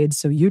visual aids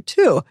so you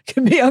too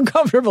can be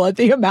uncomfortable at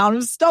the amount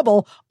of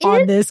stubble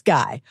on this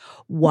guy.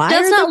 Why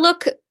does not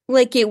look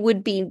like it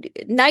would be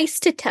nice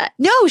to touch.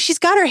 No, she's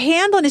got her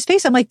hand on his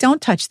face. I'm like,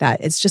 don't touch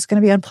that. It's just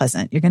going to be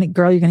unpleasant. You're going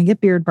to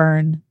get beard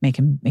burn. Make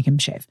him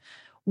shave.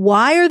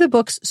 Why are the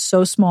books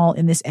so small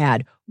in this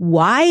ad?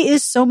 Why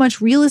is so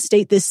much real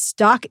estate this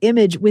stock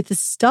image with the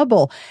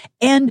stubble?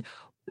 And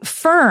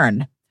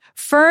Fern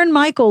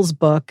Michaels'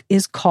 book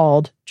is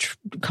called,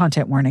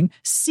 content warning,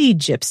 Sea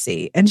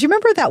Gypsy. And do you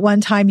remember that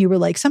one time you were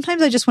like,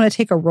 sometimes I just want to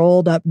take a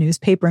rolled up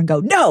newspaper and go,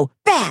 no,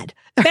 bad.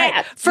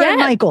 Bad. Fern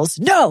Michaels,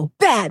 no,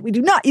 bad. We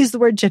do not use the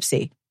word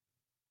gypsy.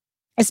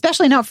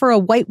 Especially not for a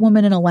white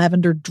woman in a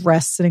lavender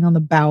dress sitting on the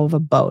bow of a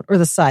boat or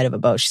the side of a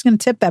boat. She's going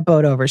to tip that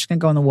boat over. She's going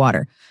to go in the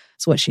water.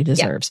 That's what she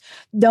deserves.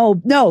 Yeah.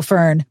 No,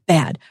 Fern,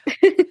 bad.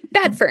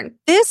 Bad Fern.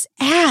 This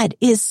ad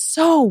is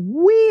so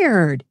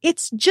weird.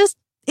 It's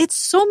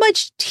so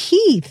much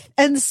teeth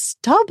and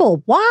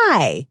stubble.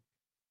 Why?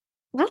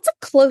 Lots of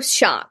close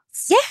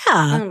shots.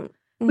 Yeah.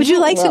 Would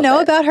you like to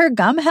know about her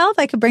gum health?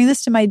 I could bring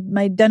this to my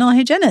dental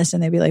hygienist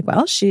and they'd be like,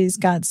 well, she's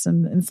got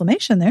some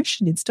inflammation there.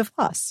 She needs to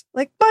floss.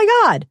 Like,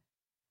 my God.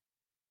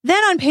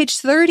 Then on page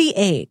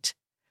 38,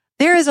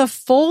 there is a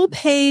full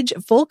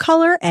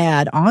color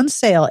ad on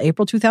sale,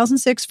 April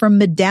 2006 from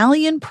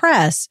Medallion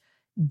Press,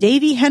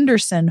 Davy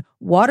Henderson,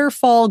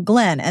 Waterfall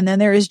Glen. And then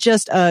there is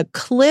just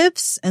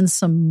cliffs and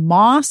some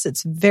moss.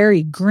 It's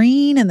very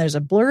green and there's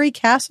a blurry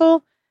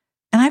castle.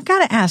 And I've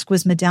got to ask,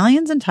 was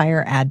Medallion's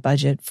entire ad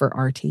budget for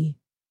RT?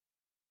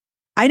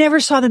 I never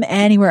saw them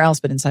anywhere else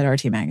but inside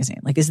RT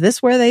magazine. Like, is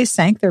this where they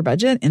sank their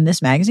budget in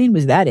this magazine?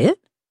 Was that it?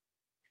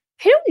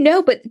 I don't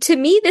know, but to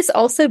me, this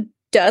also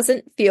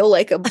doesn't feel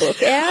like a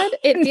book ad.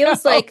 It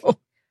feels like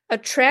a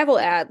travel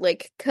ad,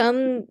 like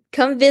come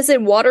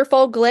visit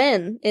Waterfall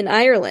Glen in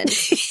Ireland.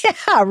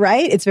 Yeah,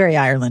 right? It's very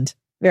Ireland.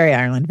 Very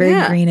Ireland.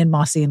 Very green and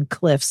mossy and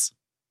cliffs.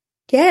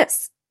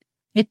 Yes.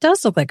 It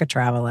does look like a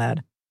travel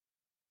ad.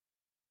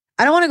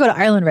 I don't want to go to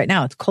Ireland right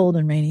now. It's cold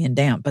and rainy and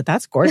damp, but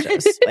that's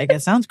gorgeous. Like,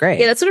 it sounds great.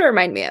 Yeah, that's what it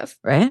reminded me of.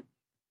 Right?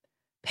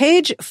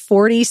 Page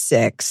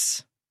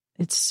 46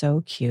 It's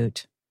so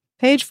cute.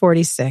 Page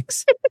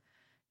 46.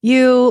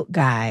 You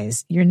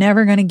guys, you're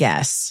never going to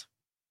guess.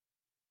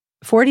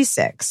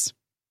 46.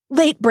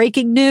 Late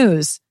breaking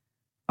news.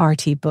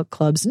 RT Book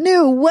Club's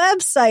new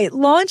website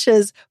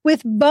launches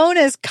with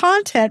bonus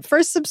content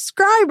for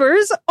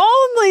subscribers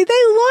only.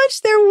 They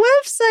launched their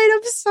website.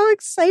 I'm so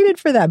excited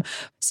for them.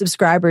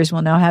 Subscribers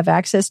will now have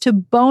access to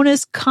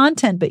bonus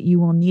content, but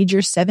you will need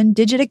your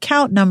 7-digit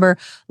account number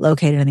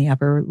located in the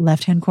upper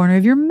left-hand corner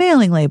of your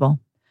mailing label.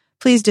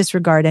 Please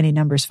disregard any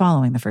numbers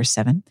following the first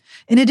 7.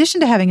 In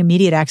addition to having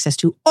immediate access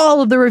to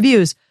all of the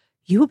reviews,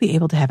 you will be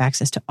able to have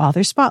access to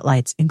author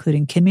spotlights,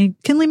 including Kinley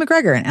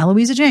McGregor and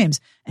Eloisa James,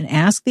 and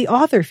Ask the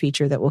Author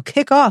feature that will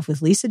kick off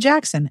with Lisa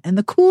Jackson. And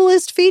the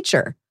coolest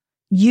feature,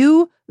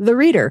 you, the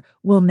reader,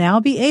 will now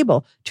be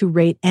able to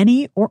rate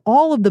any or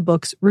all of the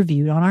books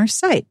reviewed on our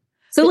site.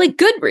 So like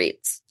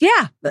Goodreads.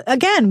 Yeah,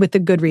 again, with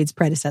the Goodreads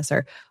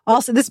predecessor.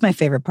 Also, this is my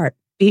favorite part.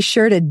 Be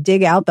sure to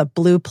dig out the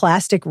blue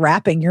plastic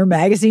wrapping your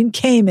magazine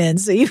came in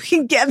so you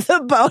can get the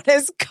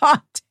bonus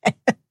content.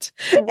 What?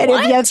 And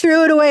if you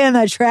threw it away and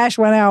the trash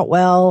went out,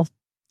 well,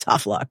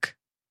 tough luck.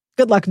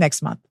 Good luck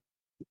next month.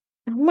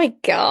 Oh my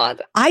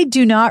God. I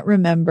do not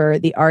remember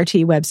the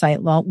RT website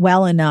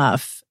well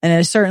enough, and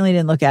I certainly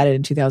didn't look at it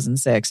in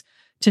 2006,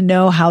 to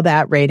know how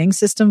that rating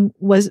system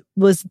was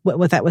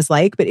what that was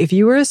like. But if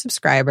you were a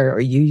subscriber or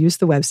you used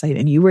the website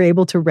and you were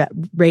able to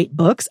rate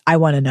books, I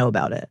want to know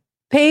about it.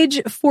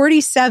 Page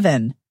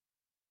 47.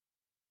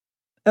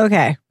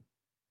 Okay.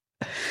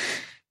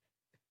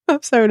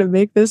 I'm sorry to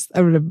make this.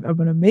 I'm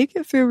gonna make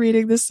it through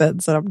reading this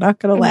sentence, and I'm not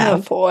gonna laugh.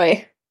 Oh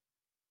boy.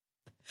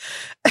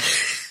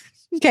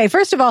 Okay,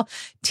 first of all,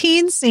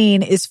 Teen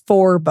Scene is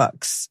 4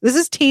 books. This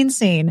is Teen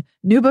Scene.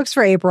 New books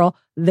for April.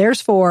 There's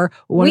 4.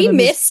 We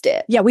missed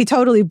it. Yeah, we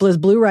totally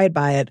blew right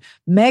by it.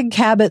 Meg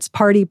Cabot's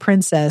Party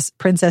Princess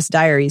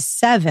Diaries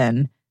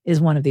 7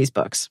 is one of these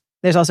books.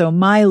 There's also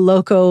My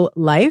Loco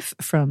Life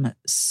from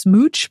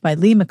Smooch by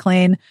Lee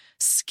McLean,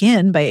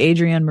 Skin by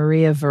Adrienne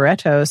Maria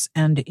Varetos,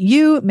 and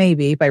You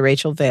Maybe by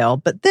Rachel Vale.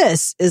 But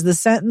this is the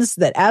sentence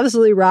that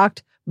absolutely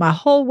rocked my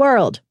whole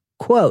world.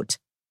 Quote,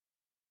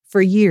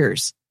 for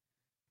years,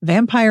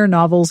 vampire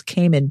novels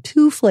came in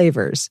 2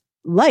 flavors,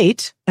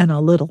 light and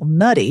a little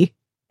nutty,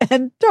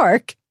 and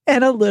dark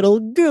and a little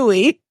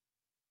gooey.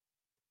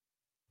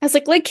 I was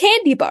like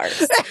candy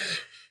bars.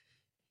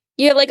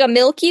 You have like a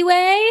Milky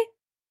Way?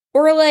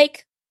 Or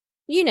like,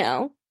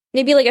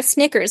 maybe like a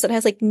Snickers that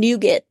has like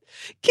nougat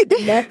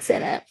nuts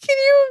in it. Can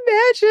you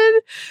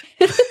imagine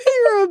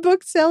you're a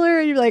bookseller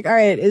and you're like, all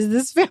right, is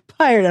this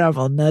vampire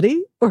novel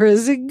nutty or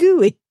is it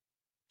gooey?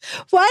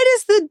 Why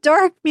does the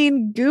dark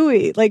mean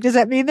gooey? Like, does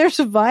that mean there's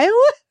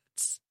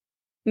violence?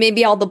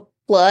 Maybe all the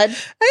blood.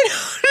 I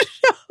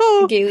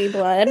don't know. Gooey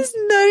blood. It's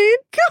nutty and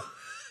gooey.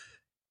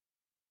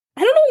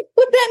 I don't know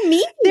what that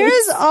means.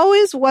 There is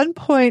always one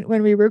point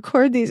when we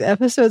record these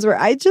episodes where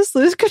I just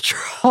lose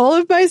control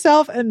of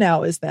myself, and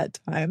now is that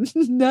time.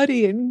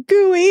 Nutty and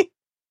gooey.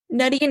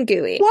 Nutty and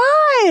gooey.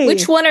 Why?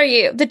 Which one are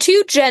you? The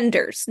 2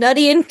 genders.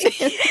 Nutty and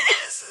gooey.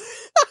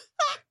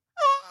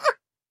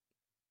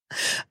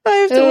 I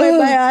have to wipe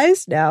my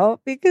eyes now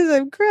because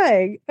I'm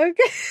crying.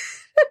 Okay.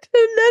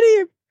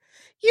 Nutty.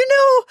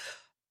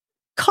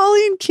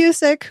 Colleen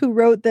Cusick, who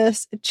wrote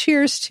this,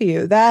 cheers to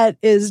you. That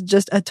is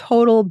just a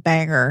total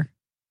banger.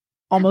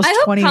 Almost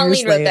 20 years later. I hope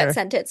Colleen wrote that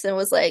sentence and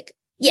was like,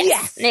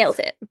 yes, nailed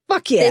it.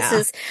 Fuck yeah. This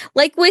is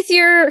like with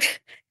your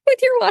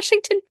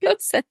Washington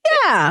Post sentence.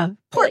 Yeah.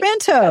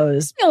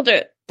 Portmanteaus. Nailed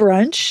it.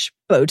 Brunch,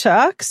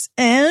 Botox,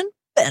 and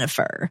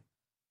Bennifer.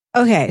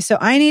 Okay, so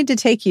I need to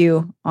take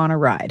you on a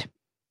ride.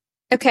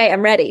 Okay,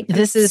 I'm ready.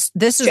 This is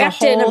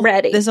I'm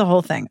ready. This is a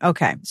whole thing.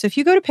 Okay, so if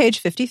you go to page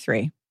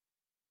 53.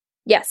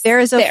 Yes. There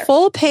is a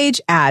full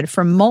page ad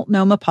from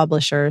Multnomah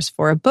Publishers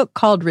for a book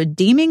called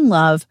Redeeming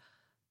Love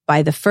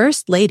by the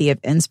First Lady of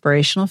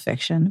Inspirational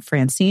Fiction,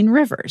 Francine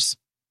Rivers.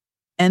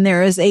 And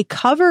there is a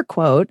cover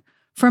quote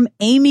from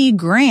Amy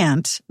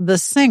Grant, the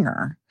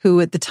singer,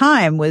 who at the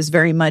time was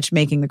very much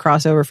making the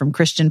crossover from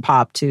Christian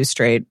pop to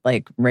straight,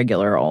 like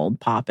regular old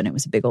pop. And it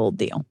was a big old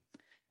deal.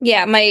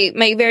 Yeah, my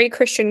very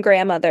Christian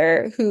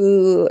grandmother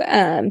who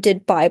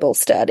did Bible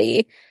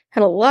study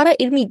had a lot of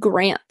Amy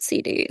Grant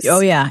CDs. Oh,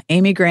 yeah.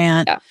 Amy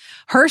Grant. Yeah.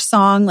 Her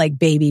song, like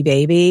Baby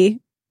Baby,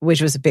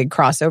 which was a big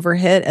crossover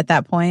hit at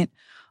that point.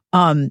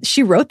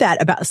 She wrote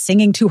that about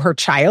singing to her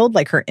child,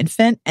 like her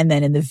infant. And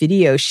then in the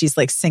video, she's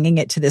like singing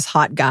it to this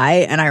hot guy.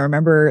 And I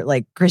remember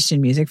like Christian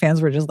music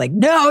fans were just like,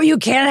 no, you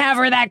can't have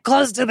her that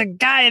close to the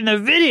guy in the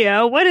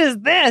video. What is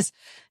this?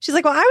 She's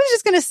like, well, I was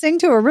just going to sing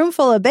to a room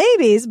full of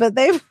babies, but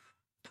they put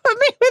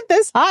me with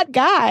this hot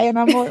guy. And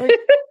I'm like...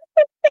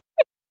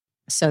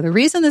 So the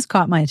reason this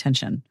caught my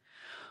attention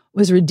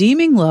was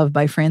Redeeming Love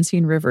by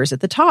Francine Rivers. At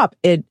the top,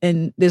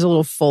 and there's a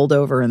little fold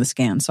over in the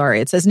scan. Sorry.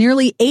 It says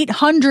nearly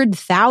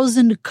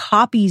 800,000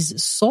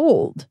 copies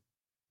sold.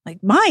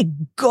 Like, my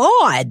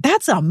God,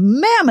 that's a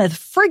mammoth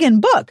friggin'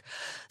 book.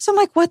 So I'm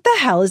like, what the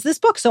hell is this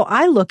book? So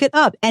I look it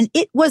up, and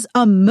it was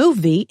a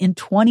movie in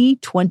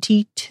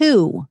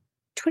 2022.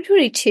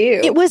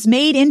 2022. It was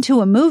made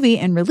into a movie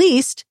and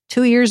released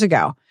 2 years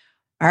ago.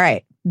 All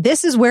right.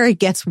 This is where it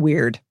gets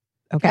weird.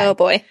 Okay. Oh,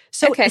 boy.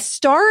 So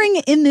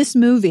starring in this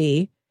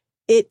movie,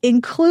 it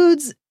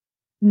includes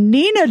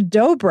Nina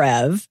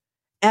Dobrev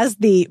as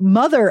the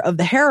mother of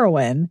the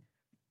heroine.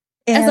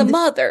 As a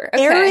mother.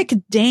 Okay. Eric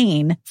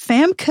Dane,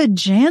 Famke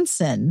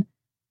Janssen,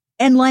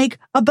 and like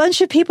a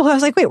bunch of people who I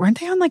was like, wait, weren't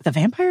they on like the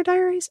Vampire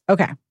Diaries?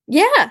 Okay.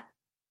 Yeah.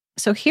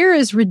 So here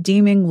is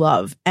Redeeming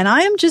Love. And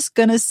I am just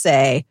going to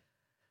say,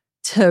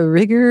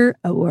 trigger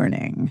a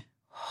warning.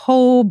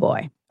 Oh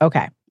boy.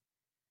 Okay.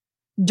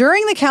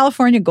 During the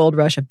California Gold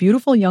Rush, a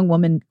beautiful young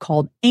woman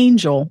called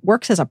Angel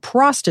works as a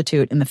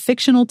prostitute in the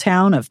fictional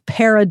town of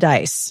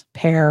Paradise.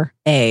 Pair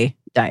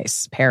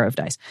of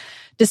dice.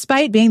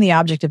 Despite being the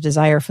object of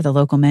desire for the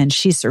local men,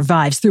 she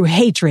survives through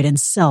hatred and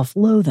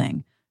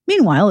self-loathing.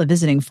 Meanwhile, a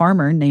visiting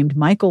farmer named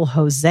Michael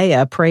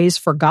Hosea prays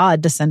for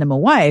God to send him a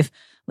wife.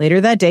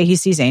 Later that day, he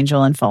sees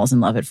Angel and falls in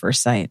love at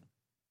first sight.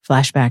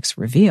 Flashbacks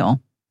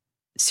reveal,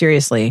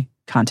 seriously,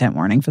 content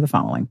warning for the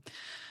following.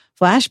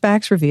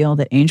 Flashbacks reveal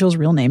that Angel's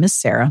real name is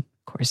Sarah,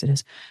 of course it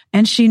is,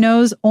 and she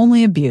knows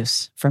only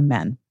abuse from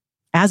men.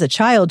 As a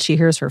child, she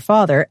hears her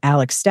father,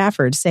 Alex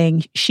Stafford,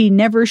 saying she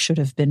never should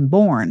have been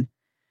born.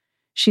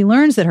 She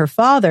learns that her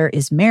father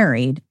is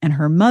married and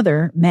her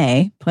mother,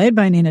 May, played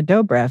by Nina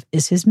Dobrev,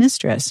 is his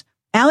mistress.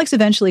 Alex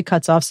eventually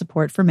cuts off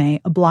support for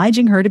May,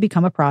 obliging her to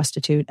become a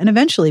prostitute and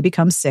eventually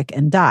become sick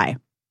and die.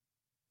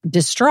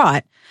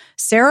 Distraught,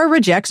 Sarah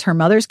rejects her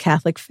mother's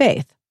Catholic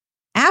faith.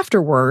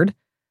 Afterward,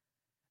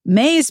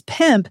 May's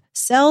pimp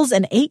sells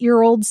an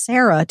 8-year-old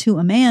Sarah to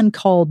a man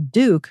called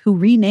Duke, who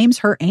renames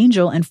her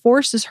Angel and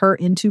forces her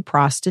into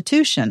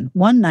prostitution.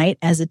 One night,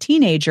 as a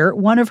teenager,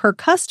 one of her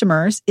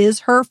customers is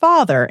her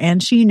father,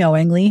 and she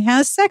knowingly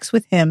has sex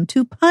with him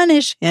to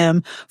punish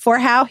him for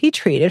how he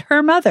treated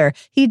her mother.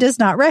 He does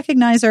not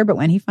recognize her, but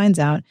when he finds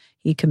out,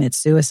 he commits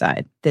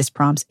suicide. This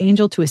prompts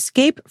Angel to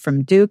escape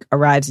from Duke,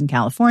 arrives in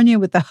California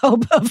with the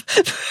hope of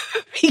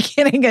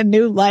beginning a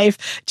new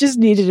life. Just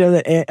need to know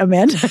that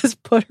Amanda has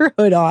put her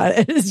hood on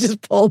and has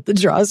just pulled the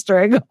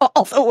drawstring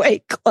all the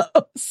way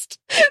closed.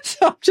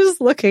 So I'm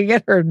just looking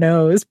at her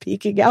nose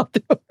peeking out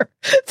through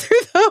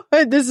the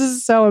hood. This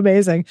is so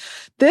amazing.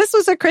 This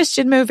was a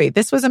Christian movie.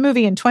 This was a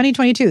movie in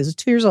 2022. This is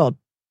 2 years old.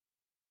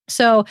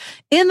 So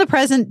in the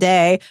present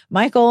day,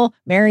 Michael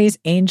marries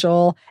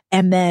Angel,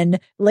 and then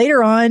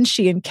later on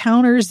she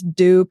encounters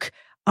Duke.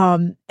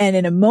 And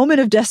in a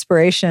moment of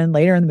desperation,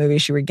 later in the movie,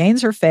 she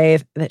regains her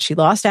faith that she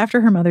lost after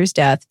her mother's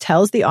death,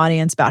 tells the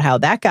audience about how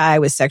that guy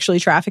was sexually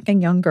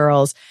trafficking young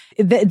girls.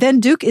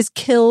 Then Duke is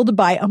killed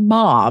by a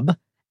mob,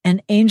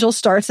 and Angel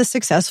starts a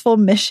successful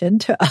mission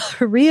to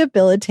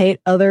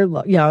rehabilitate other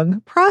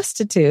young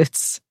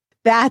prostitutes.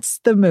 That's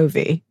the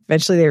movie.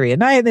 Eventually they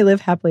reunite and they live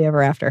happily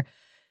ever after.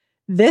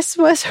 This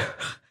was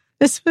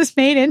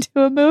made into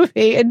a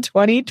movie in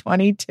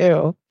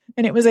 2022,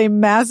 and it was a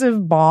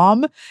massive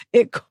bomb.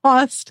 It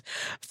cost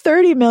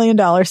 $30 million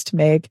to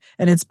make,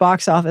 and its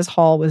box office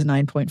haul was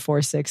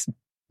 $9.46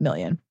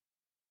 million.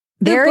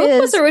 The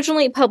book was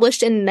originally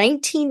published in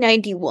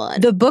 1991.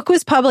 The book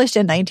was published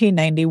in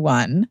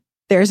 1991.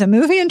 There's a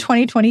movie in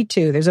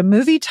 2022. There's a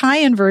movie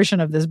tie-in version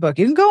of this book.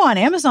 You can go on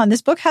Amazon.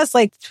 This book has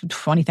like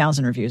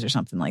 20,000 reviews or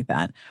something like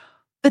that.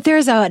 But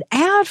there's an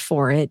ad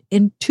for it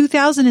in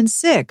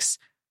 2006.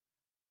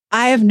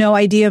 I have no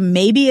idea.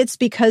 Maybe it's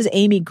because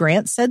Amy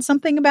Grant said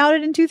something about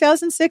it in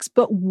 2006.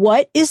 But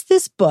what is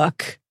this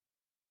book?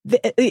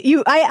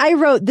 I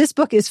wrote, this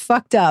book is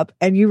fucked up.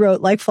 And you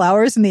wrote, Like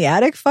Flowers in the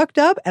Attic, fucked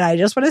up. And I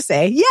just want to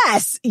say,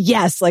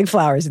 yes, Like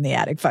Flowers in the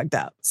Attic, fucked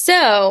up.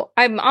 So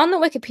I'm on the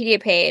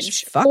Wikipedia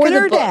page for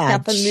the book,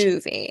 not the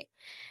movie.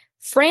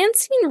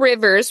 Francine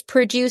Rivers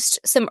produced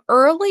some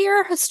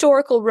earlier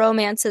historical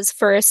romances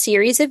for a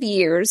series of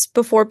years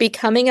before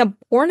becoming a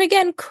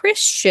born-again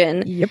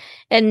Christian in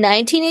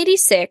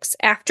 1986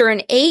 after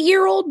an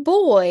 8-year-old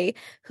boy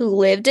who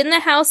lived in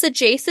the house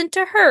adjacent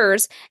to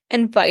hers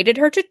invited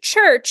her to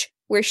church,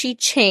 where she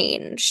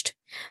changed.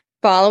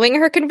 Following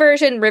her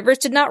conversion, Rivers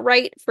did not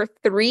write for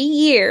 3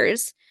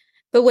 years,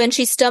 but when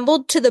she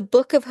stumbled to the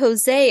Book of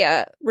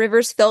Hosea,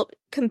 Rivers felt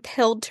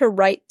compelled to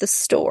write the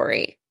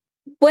story.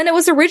 When it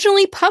was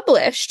originally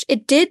published,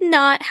 it did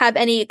not have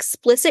any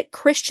explicit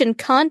Christian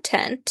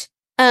content.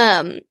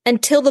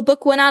 Until the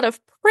book went out of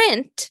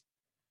print,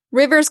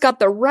 Rivers got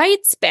the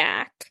rights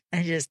back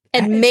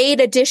and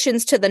made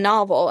additions to the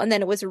novel, and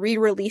then it was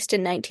re-released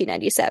in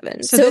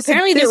 1997. So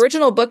apparently the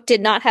original book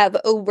did not have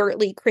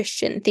overtly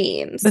Christian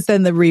themes. But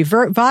then the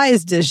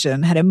revised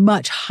edition had a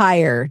much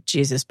higher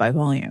Jesus by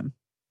volume.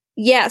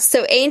 Yes,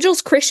 so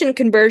Angel's Christian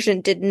conversion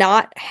did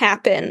not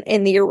happen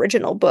in the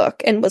original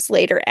book and was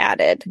later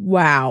added.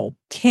 Wow.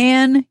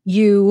 Can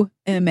you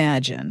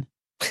imagine?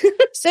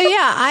 So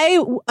yeah,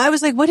 I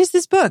was like, what is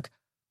this book?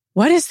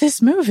 What is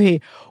this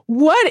movie?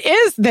 What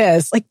is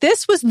this? Like,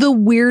 this was the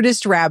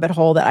weirdest rabbit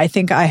hole that I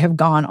think I have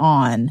gone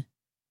on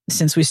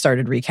since we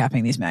started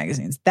recapping these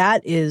magazines.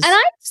 That is and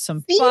I've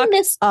some seen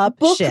this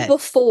book shit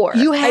before.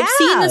 You have. I've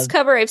seen this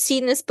cover. I've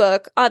seen this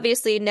book.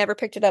 Obviously, never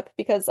picked it up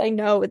because I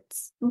know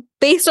it's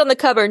based on the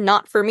cover,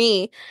 not for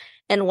me.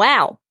 And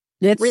wow,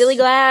 really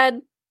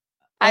glad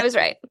I was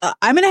right.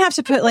 I'm going to have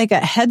to put like a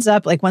heads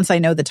up, like once I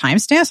know the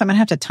timestamps, I'm going to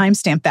have to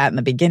timestamp that in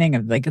the beginning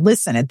of like,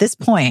 listen, at this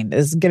point,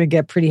 this is going to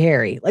get pretty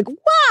hairy. Like, wow.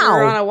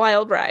 We're on a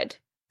wild ride.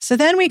 So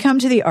then we come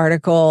to the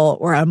article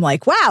where I'm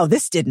like, wow,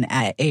 this didn't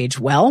age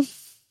well.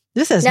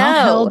 This has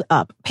not held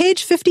up.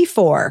 Page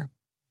 54.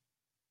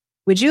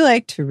 Would you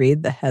like to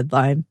read the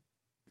headline?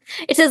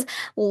 It says,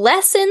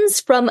 Lessons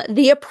from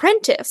The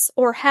Apprentice,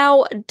 or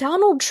How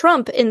Donald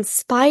Trump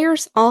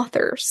Inspires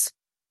Authors.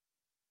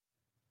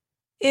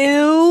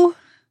 Ew.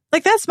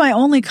 Like, that's my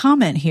only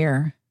comment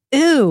here.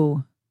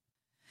 Ew.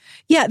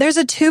 Yeah, there's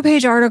a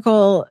 2-page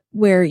article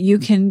where you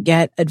can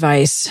get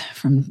advice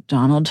from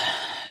Donald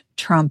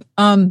Trump.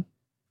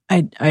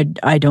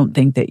 I don't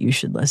think that you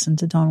should listen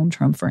to Donald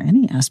Trump for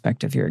any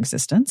aspect of your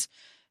existence,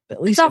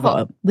 but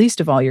least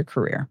of all your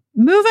career.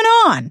 Moving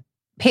on.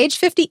 Page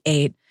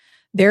 58,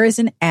 there is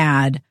an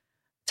ad,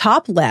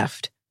 top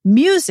left,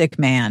 Music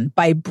Man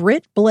by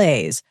Britt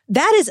Blaze.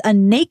 That is a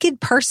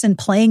naked person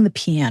playing the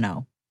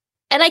piano.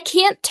 And I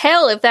can't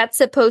tell if that's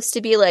supposed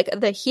to be like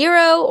the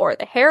hero or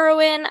the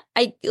heroine.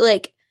 I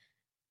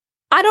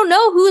don't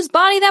know whose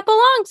body that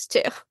belongs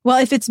to. Well,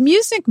 if it's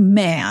Music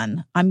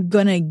Man, I'm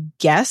going to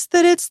guess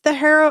that it's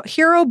the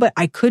hero, but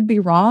I could be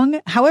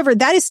wrong. However,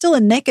 that is still a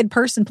naked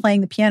person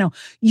playing the piano.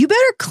 You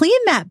better clean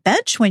that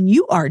bench when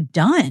you are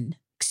done.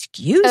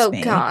 Excuse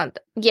me. Oh, God.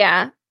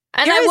 Yeah.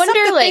 And There I is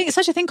wonder,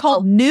 such a thing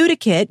called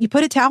nudicate. You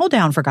put a towel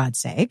down, for God's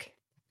sake.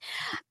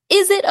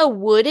 is it a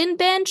wooden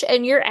bench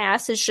and your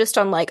ass is just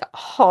on like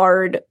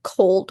hard,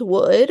 cold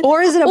wood?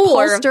 Or is it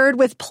upholstered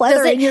with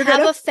pleather? Does it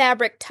have a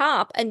fabric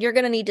top and you're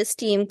going to need to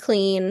steam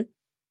clean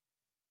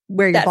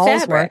where your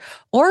balls were?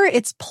 Or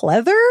it's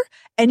pleather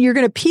and you're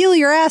going to peel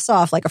your ass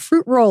off like a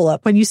fruit roll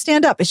up. When you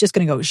stand up, it's just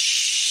going to go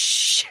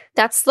shh.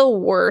 That's the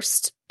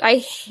worst. I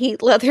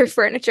hate leather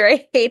furniture.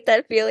 I hate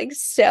that feeling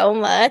so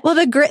much. Well,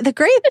 the great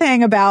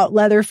thing about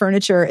leather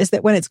furniture is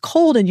that when it's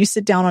cold and you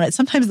sit down on it,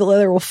 sometimes the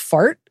leather will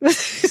fart.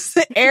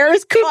 The air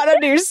is caught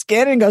under your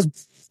skin and goes.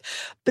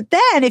 But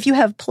then if you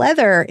have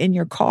pleather in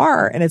your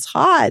car and it's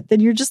hot, then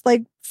you're just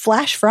like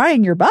flash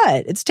frying your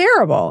butt. It's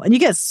terrible. And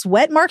you get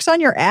sweat marks on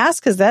your ass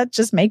because that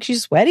just makes you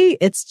sweaty.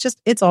 It's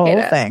a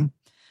whole thing.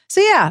 So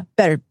yeah,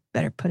 better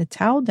put a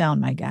towel down,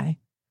 my guy.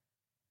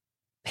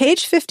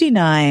 Page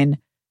 59.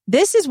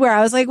 This is where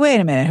I was like,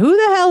 wait a minute, who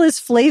the hell is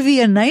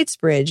Flavia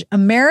Knightsbridge?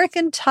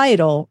 American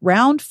Title,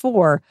 round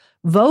 4,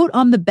 vote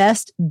on the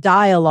best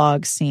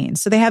dialogue scene.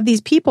 So they have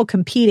these people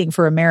competing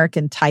for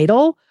American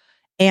Title,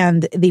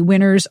 and the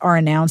winners are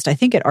announced, I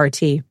think, at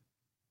RT.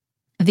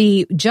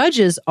 The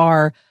judges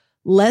are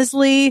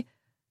Leslie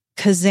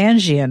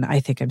Kazanjian, I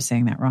think I'm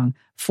saying that wrong,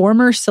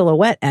 former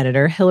Silhouette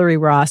editor, Hillary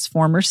Ross,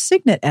 former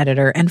Signet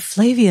editor, and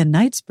Flavia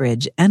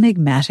Knightsbridge,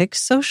 enigmatic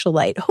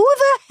socialite. Who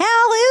the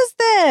hell is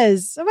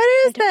this? What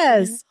is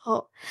this?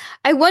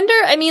 I wonder,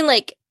 I mean,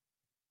 like,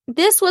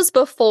 this was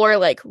before,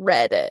 like,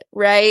 Reddit,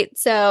 right?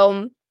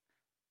 So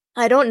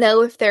I don't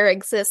know if there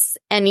exists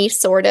any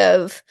sort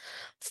of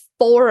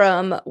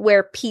forum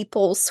where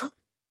people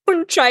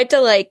try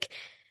to, like,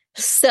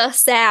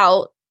 suss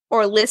out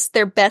or list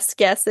their best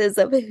guesses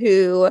of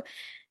who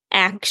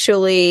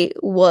actually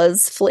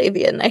was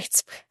Flavia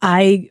Knightsbridge.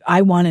 I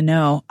want to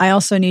know. I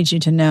also need you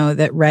to know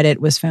that Reddit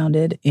was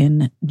founded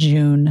in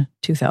June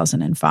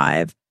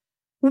 2005.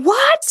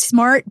 What?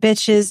 Smart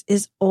Bitches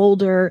is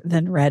older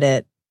than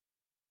Reddit.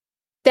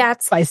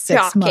 That's by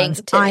 6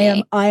 months. To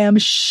me. I am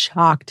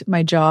shocked.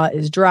 My jaw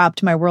is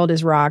dropped. My world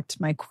is rocked.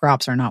 My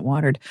crops are not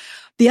watered.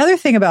 The other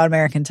thing about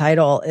American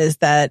Title is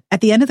that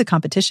at the end of the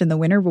competition, the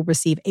winner will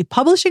receive a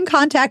publishing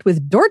contact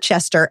with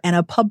Dorchester and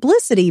a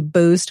publicity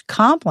boost,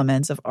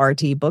 compliments of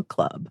RT Book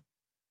Club.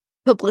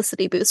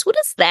 Publicity boost. What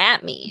does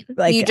that mean?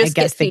 Like, you just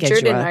get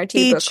featured in RT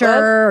Book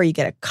Club? Or you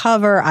get a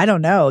cover. I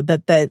don't know.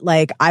 That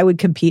like I would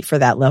compete for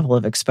that level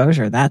of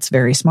exposure. That's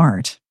very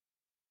smart.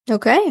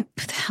 Okay.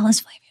 Who the hell is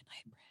Flavia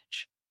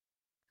Knightsbridge?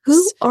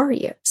 Who are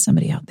you?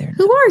 Somebody out there knows.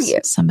 Who are you?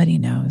 Somebody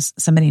knows.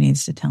 Somebody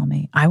needs to tell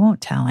me. I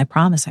won't tell. I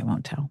promise I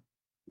won't tell.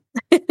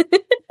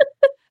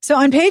 So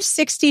on page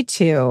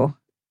 62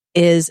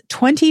 is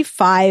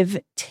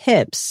 25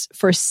 tips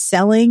for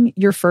selling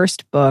your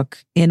first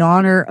book in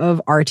honor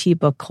of RT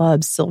Book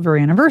Club's silver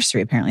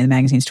anniversary. Apparently the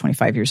magazine's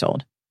 25 years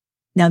old.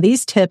 Now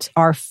these tips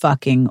are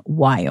fucking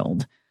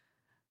wild.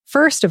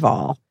 First of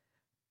all,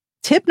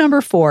 tip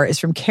number 4 is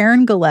from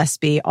Karen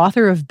Gillespie,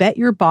 author of Bet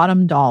Your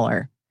Bottom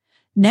Dollar.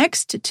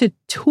 Next to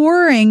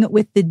touring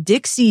with the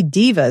Dixie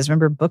Divas,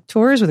 remember book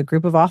tours with a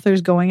group of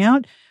authors going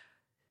out?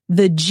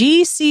 The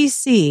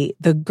GCC,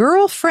 the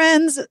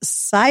Girlfriends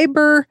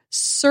Cyber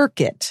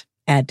Circuit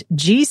at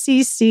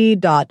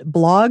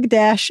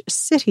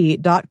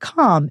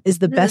gcc.blog-city.com is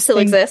the best thing. Does it still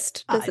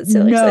exist? Does it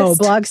still exist? No,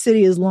 Blog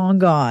City is long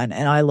gone,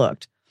 and I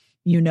looked.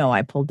 You know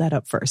I pulled that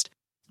up first.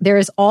 There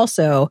is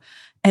also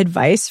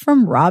advice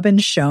from Robin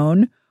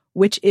Schoen,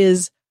 which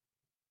is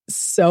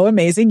so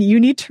amazing. You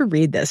need to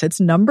read this. It's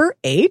number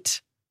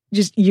 8.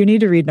 You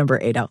need to read number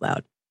 8 out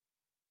loud.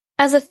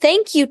 As a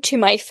thank you to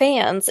my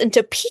fans and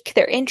to pique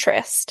their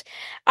interest,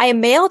 I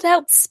mailed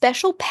out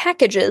special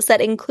packages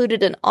that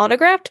included an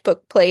autographed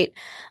bookplate,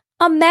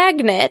 a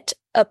magnet,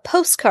 a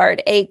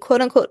postcard, a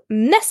quote-unquote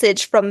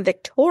message from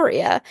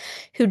Victoria,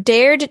 who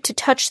dared to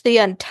touch the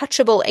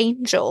untouchable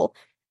angel,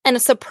 and a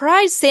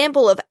surprise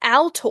sample of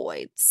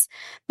Altoids.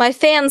 My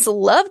fans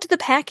loved the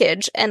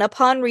package, and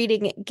upon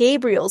reading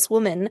Gabriel's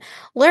Woman,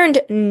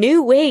 learned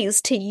new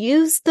ways to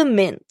use the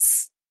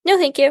mints. No,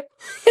 thank you.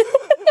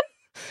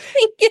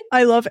 Thank you.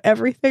 I love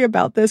everything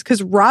about this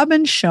because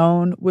Robin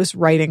Schoen was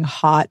writing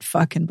hot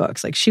fucking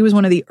books. Like, she was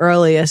one of the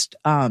earliest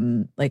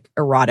like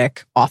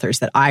erotic authors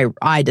that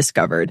I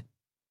discovered.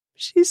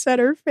 She said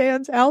her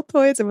fans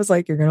Altoids and was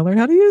like, you're going to learn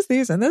how to use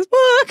these in this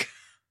book.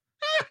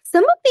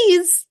 Some of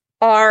these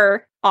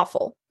are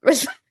awful.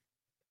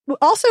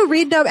 Also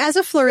read as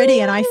a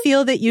Floridian, I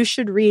feel that you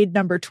should read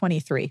number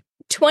 23.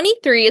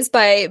 23 is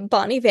by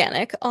Bonnie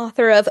Vanek,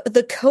 author of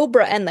The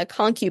Cobra and the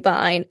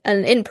Concubine,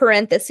 and in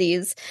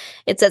parentheses,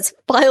 it says,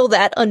 file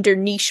that under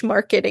niche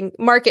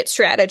market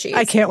strategies.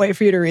 I can't wait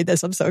for you to read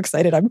this. I'm so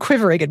excited. I'm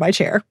quivering in my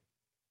chair.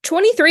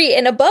 23,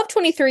 and above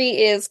 23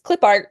 is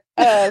clip art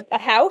of a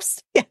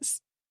house. Yes.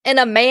 And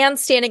a man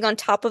standing on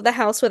top of the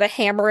house with a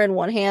hammer in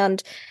one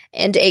hand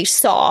and a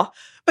saw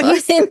but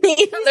he's in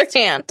the other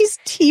hand. He's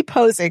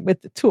T-posing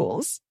with the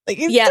tools. Like,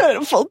 he's doing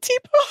a full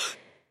T-pose.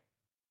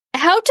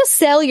 How to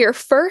sell your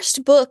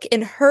first book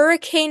in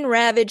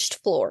hurricane-ravaged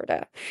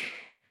Florida.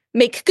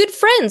 Make good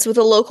friends with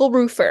a local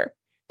roofer.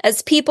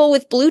 As people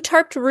with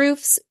blue-tarped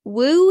roofs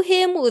woo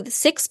him with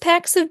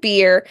 6-packs of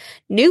beer,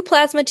 new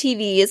plasma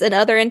TVs, and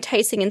other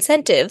enticing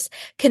incentives,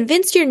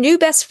 convince your new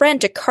best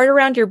friend to cart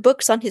around your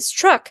books on his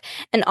truck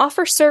and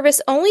offer service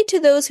only to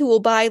those who will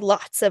buy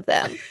lots of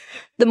them.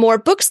 The more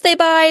books they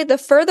buy, the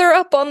further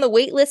up on the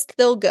wait list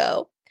they'll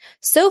go.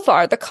 So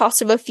far, the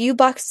cost of a few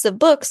boxes of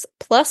books,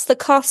 plus the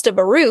cost of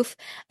a roof,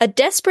 a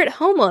desperate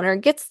homeowner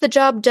gets the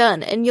job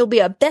done, and you'll be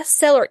a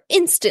bestseller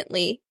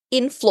instantly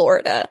in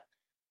Florida.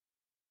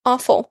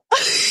 Awful.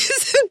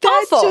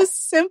 That's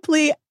just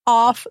simply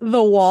off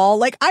the wall.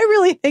 Like, I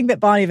really think that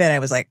Bonnie Vanek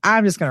was like,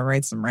 I'm just going to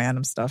write some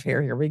random stuff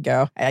here. Here we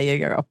go. There you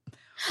go.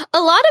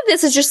 A lot of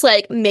this is just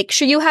like, make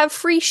sure you have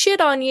free shit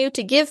on you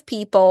to give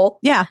people.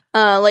 Yeah.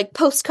 Like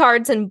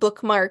postcards and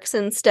bookmarks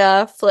and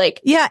stuff.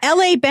 Like, yeah,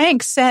 LA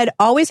Bank said,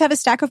 always have a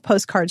stack of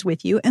postcards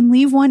with you and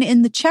leave one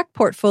in the check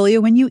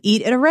portfolio when you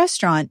eat at a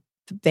restaurant.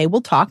 They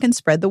will talk and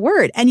spread the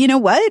word. And you know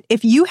what?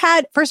 If you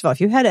had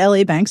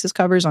LA Banks'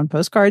 covers on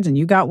postcards and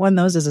you got one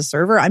of those as a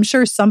server, I'm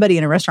sure somebody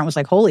in a restaurant was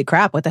like, holy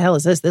crap, what the hell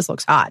is this? This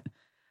looks hot.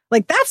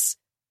 Like, that's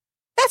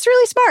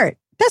really smart.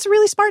 That's a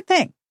really smart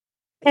thing.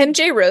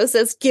 MJ Rose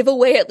says, give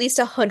away at least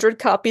 100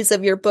 copies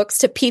of your books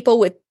to people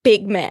with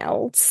big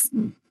mouths.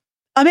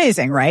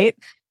 Amazing, right?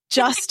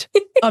 Just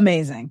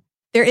amazing.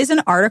 There is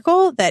an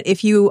article that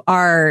if you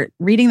are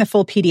reading the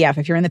full PDF,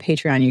 if you're in the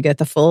Patreon, you get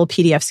the full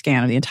PDF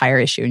scan of the entire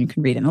issue and you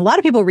can read it. And a lot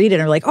of people read it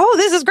and are like, oh,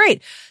 this is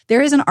great.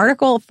 There is an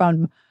article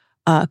from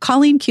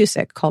Colleen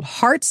Cusick called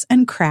Hearts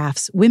and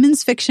Crafts.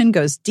 Women's fiction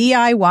goes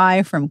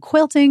DIY from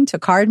quilting to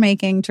card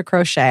making to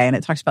crochet. And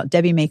it talks about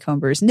Debbie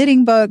Macomber's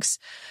knitting books.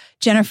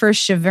 Jennifer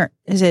Schiaverini?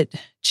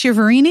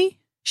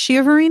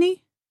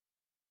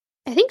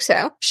 I think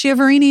so.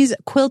 Schiaverini's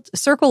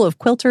Circle of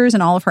Quilters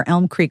and all of her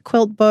Elm Creek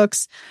quilt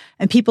books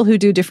and people who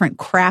do different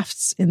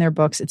crafts in their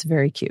books. It's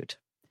very cute.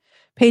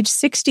 Page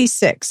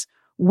 66.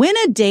 Win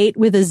a date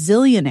with a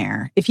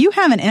zillionaire. If you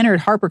haven't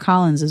entered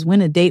HarperCollins'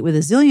 Win a Date with a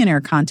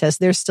Zillionaire contest,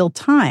 there's still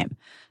time.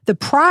 The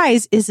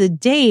prize is a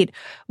date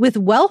with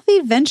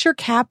wealthy venture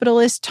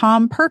capitalist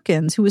Tom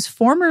Perkins, who was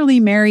formerly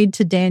married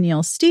to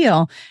Danielle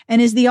Steele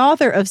and is the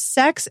author of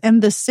Sex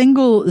and the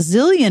Single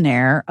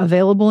Zillionaire,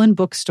 available in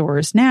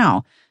bookstores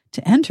now.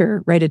 To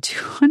enter, write a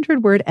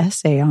 200-word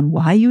essay on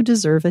why you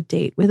deserve a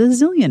date with a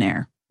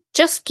zillionaire.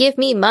 Just give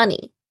me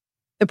money.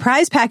 The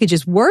prize package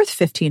is worth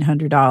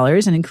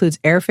 $1,500 and includes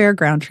airfare,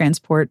 ground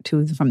transport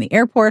from the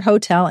airport,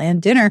 hotel, and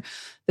dinner.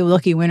 The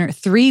lucky winner,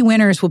 3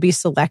 winners will be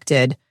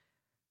selected,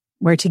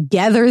 where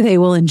together they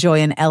will enjoy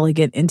an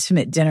elegant,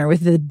 intimate dinner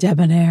with the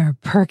debonair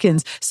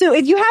Perkins. So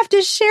if you have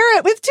to share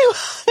it with 2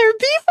 other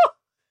people,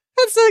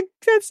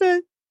 that's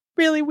a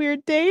really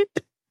weird date.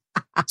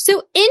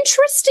 So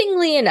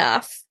interestingly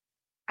enough,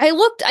 I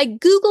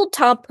Googled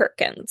Tom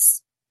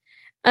Perkins.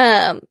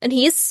 And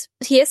he has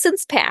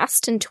since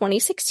passed in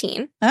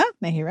 2016.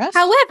 May he rest.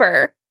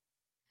 However,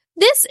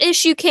 this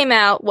issue came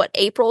out,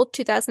 April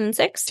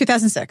 2006?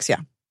 2006,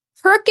 yeah.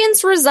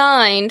 Perkins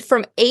resigned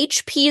from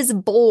HP's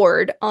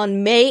board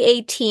on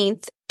May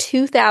 18th,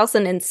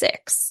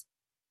 2006.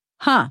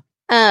 Huh.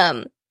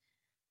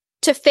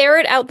 To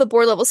ferret out the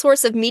board-level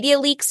source of media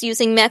leaks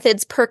using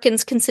methods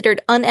Perkins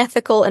considered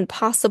unethical and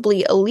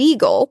possibly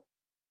illegal.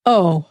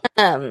 Oh.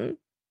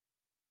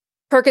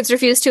 Perkins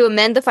refused to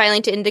amend the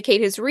filing to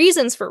indicate his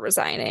reasons for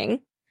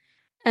resigning.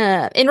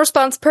 In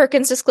response,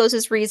 Perkins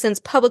discloses reasons,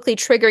 publicly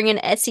triggering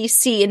an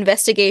SEC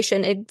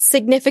investigation and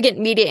significant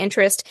media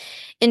interest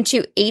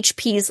into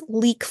HP's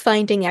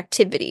leak-finding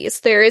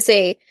activities. There is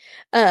a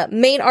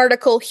main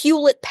article,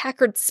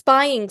 Hewlett-Packard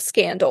spying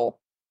scandal,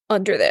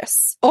 under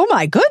this. Oh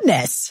my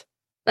goodness.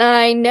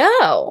 I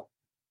know.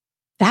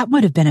 That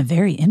would have been a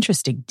very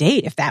interesting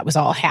date if that was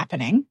all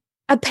happening.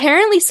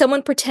 Apparently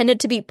someone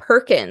pretended to be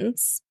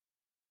Perkins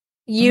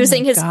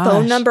using his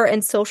phone number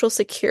and social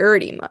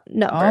security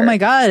number. Oh my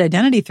God,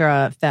 identity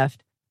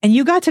theft. And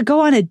you got to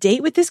go on a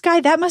date with this guy?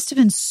 That must have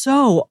been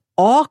so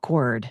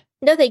awkward.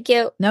 No, thank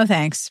you. No,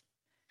 thanks.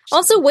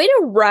 Also, way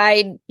to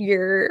ride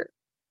your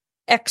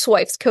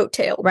ex-wife's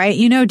coattail. Right?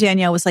 You know,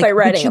 Danielle was like,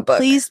 would you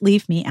please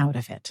leave me out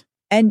of it?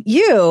 And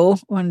you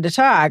wanted to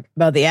talk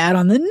about the ad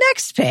on the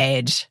next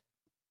page.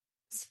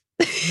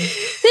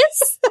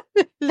 This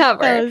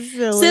cover.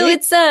 So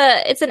it's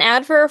an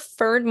ad for a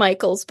Fern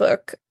Michaels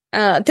book.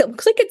 That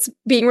looks like it's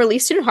being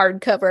released in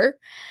hardcover.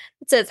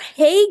 It says,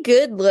 "Hey,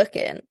 good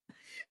looking."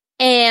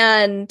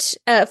 And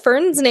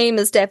Fern's name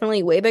is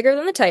definitely way bigger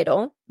than the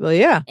title. Well,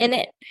 yeah. And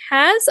it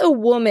has a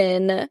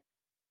woman,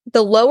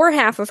 the lower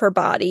half of her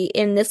body,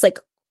 in this like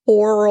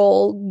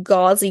coral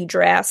gauzy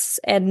dress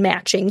and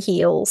matching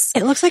heels.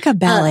 It looks like a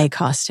ballet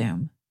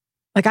costume.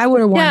 Like I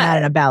would have worn that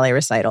in a ballet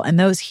recital. And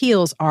those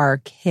heels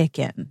are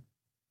kicking.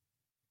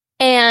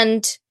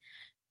 And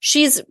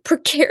she's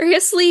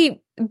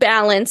precariously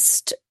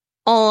balanced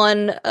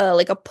on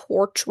like a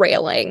porch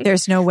railing.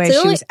 There's no way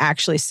she was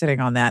actually sitting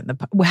on that.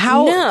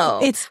 No.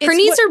 It's her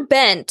knees are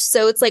bent,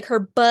 so it's like her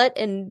butt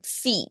and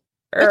feet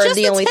are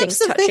the only things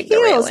touching the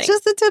railing.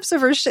 Just the tips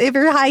of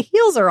her high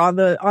heels are on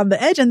the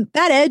edge, and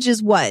that edge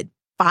is what,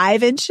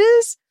 5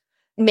 inches?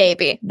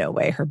 Maybe. No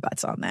way her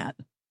butt's on that.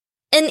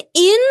 And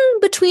in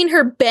between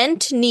her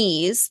bent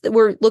knees that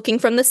we're looking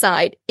from the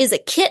side is a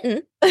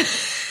kitten.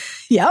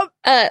 Yep.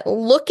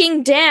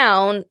 Looking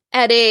down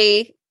at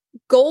a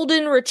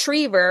golden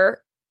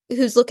retriever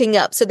who's looking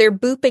up. So they're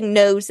booping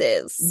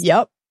noses.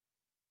 Yep.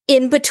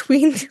 In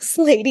between this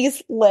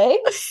lady's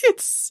legs.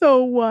 It's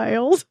so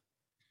wild.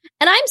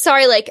 And I'm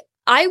sorry, like,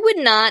 I would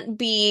not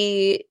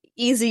be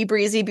easy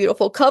breezy,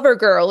 beautiful cover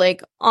girl,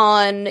 like,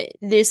 on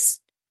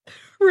this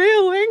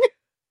railing.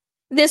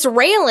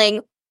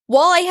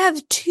 While I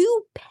have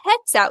 2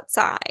 pets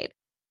outside.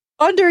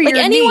 Under your knees.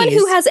 Like, anyone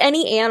who has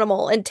any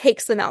animal and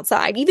takes them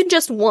outside, even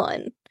just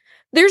one.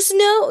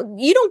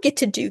 You don't get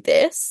to do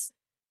this.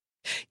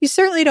 You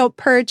certainly don't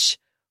perch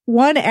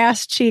one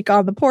ass cheek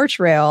on the porch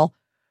rail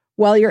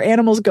while your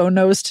animals go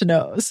nose to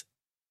nose.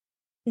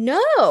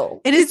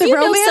 No. And is the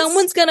romance?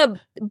 Someone's gonna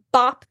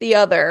bop the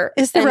other.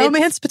 Is the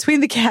romance between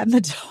the cat and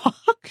the dog?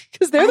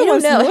 Because they're the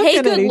ones looking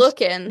hey, good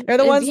looking. They're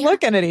the ones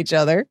looking at each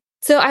other.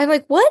 So I'm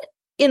like, what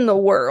in the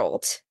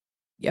world?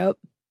 Yep.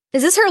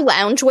 Is this her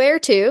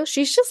loungewear too?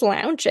 She's just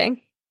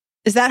lounging.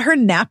 Is that her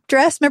nap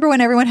dress? Remember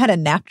when everyone had a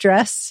nap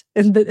dress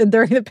during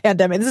the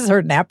pandemic? This is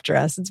her nap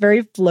dress. It's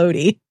very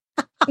floaty.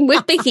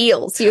 With the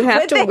heels. You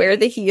have to wear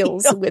the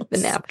heels with the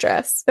nap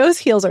dress. Those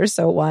heels are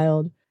so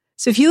wild.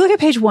 So if you look at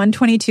page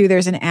 122,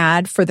 there's an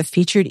ad for the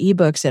featured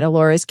ebooks at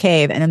Alora's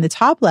Cave. And in the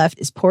top left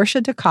is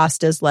Portia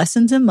DaCosta's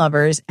Lessons in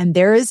Lovers. And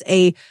there is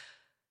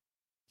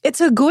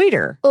it's a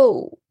goiter.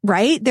 Oh.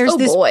 Right? There's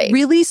this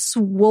really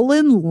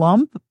swollen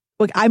lump.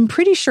 Like, I'm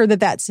pretty sure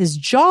that's his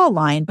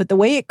jawline, but the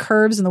way it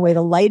curves and the way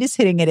the light is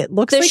hitting it, it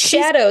looks like the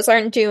shadows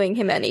aren't doing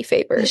him any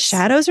favors. The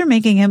shadows are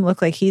making him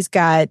look like he's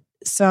got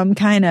some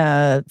kind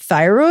of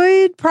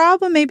thyroid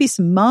problem, maybe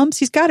some mumps.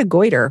 He's got a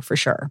goiter for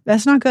sure.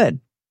 That's not good.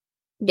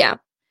 Yeah.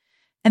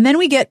 And then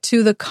we get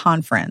to the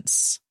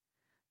conference.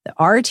 The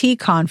RT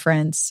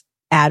conference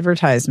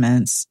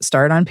advertisements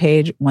start on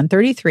page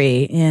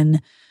 133.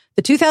 In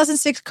the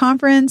 2006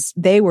 conference,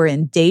 they were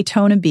in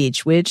Daytona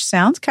Beach, which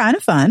sounds kind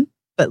of fun.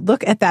 But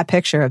look at that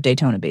picture of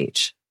Daytona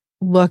Beach.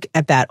 Look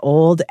at that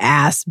old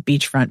ass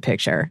beachfront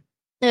picture.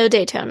 No,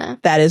 Daytona.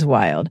 That is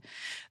wild.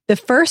 The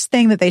first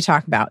thing that they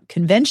talk about,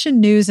 convention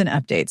news and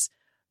updates.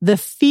 The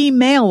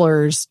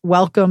Femailers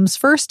welcomes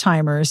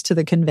first-timers to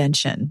the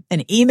convention.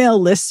 An email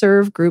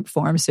listserv group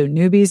formed so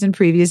newbies and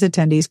previous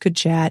attendees could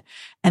chat.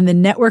 And the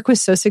network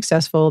was so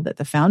successful that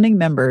the founding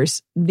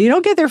members, you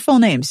don't get their full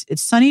names.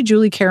 It's Sunny,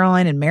 Julie,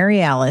 Caroline, and Mary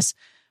Alice,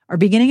 are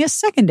beginning a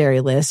secondary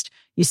list.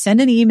 You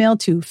send an email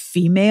to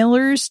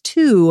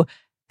Femailers2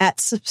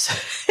 at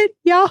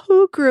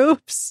Yahoo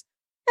Groups.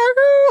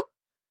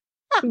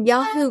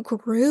 Yahoo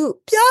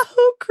Groups.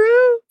 Yahoo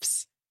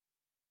Groups.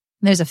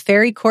 And there's a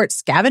fairy court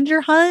scavenger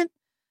hunt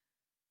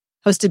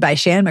hosted by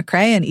Shan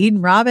McCrae and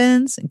Eden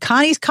Robbins. And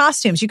Connie's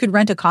Costumes. You could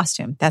rent a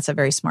costume. That's a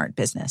very smart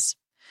business.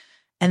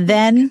 And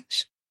then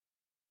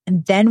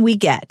we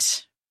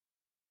get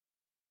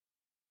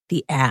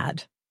the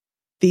ad.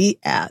 The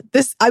ad.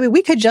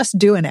 We could just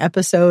do an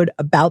episode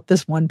about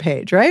this one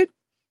page, right?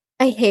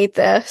 I hate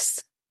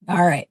this.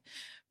 All right.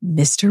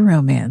 Mr.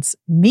 Romance.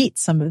 Meet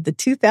some of the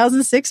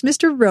 2006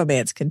 Mr.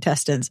 Romance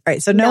contestants. All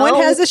right. So no one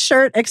has a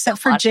shirt except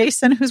for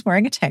Jason, who's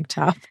wearing a tank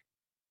top.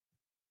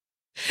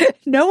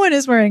 No one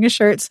is wearing a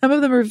shirt. Some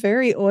of them are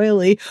very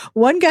oily.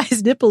 One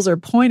guy's nipples are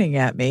pointing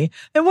at me,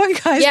 and one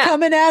guy's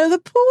coming out of the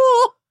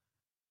pool.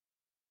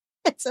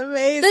 It's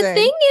amazing. The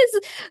thing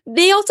is,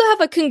 they also have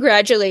a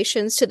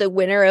congratulations to the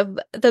winner of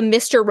the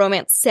Mr.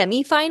 Romance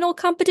semifinal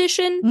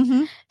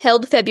competition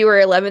held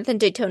February 11th in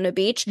Daytona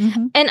Beach.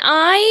 And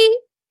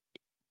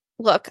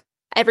look,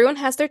 everyone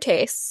has their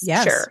tastes.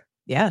 Yes. Sure.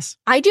 Yes.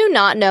 I do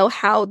not know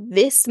how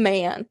this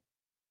man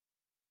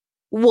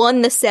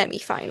won the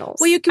semifinals.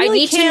 Well, I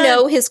need to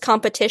know his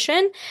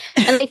competition.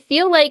 And I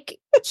feel like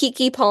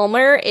Keke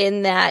Palmer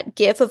in that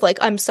gif of like,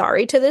 I'm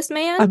sorry to this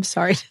man. I'm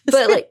sorry.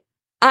 But like,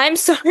 I'm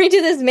sorry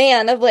to this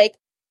man of like,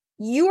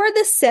 you are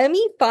the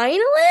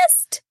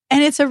semifinalist?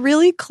 And it's a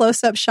really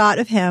close-up shot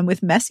of him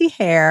with messy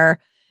hair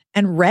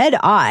and red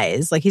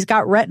eyes. Like he's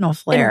got retinal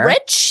flare. And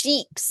red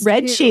cheeks.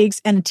 Red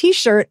cheeks and a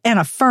t-shirt and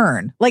a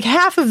fern. Like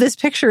half of this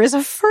picture is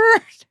a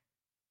fern.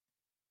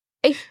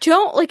 I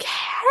don't like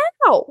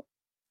how.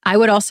 I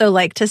would also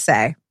like to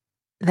say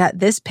that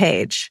this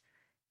page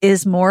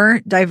is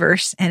more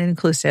diverse and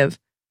inclusive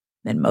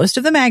than most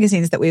of the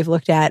magazines that we've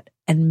looked at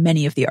and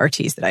many of the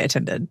RTs that I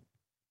attended.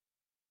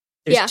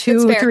 There's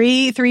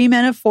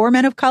four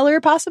men of color,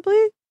 possibly.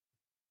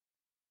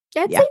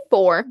 I'd say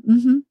 4.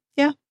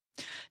 Yeah.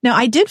 Now,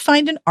 I did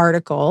find an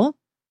article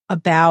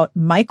about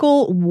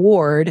Michael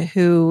Ward,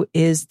 who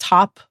is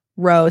top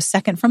row,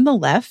 second from the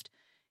left.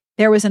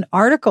 There was an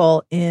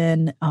article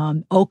in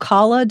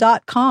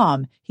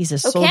Ocala.com. He's a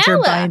soldier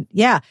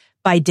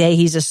by day,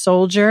 he's a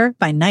soldier.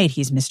 By night,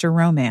 he's Mr.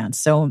 Romance.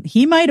 So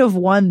he might have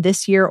won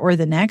this year or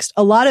the next.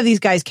 A lot of these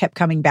guys kept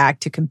coming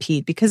back to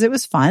compete because it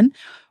was fun.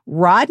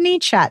 Rodney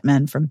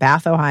Chapman from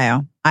Bath,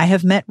 Ohio. I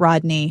have met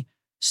Rodney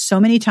so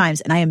many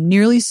times, and I am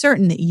nearly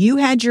certain that you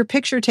had your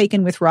picture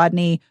taken with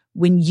Rodney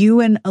when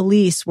you and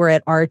Elise were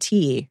at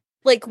RT.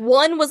 Like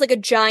one was like a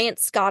giant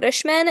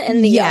Scottishman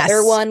and the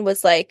other one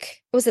was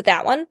like, was it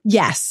that one?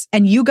 Yes.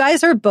 And you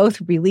guys are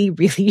both really,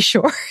 really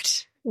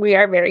short. We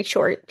are very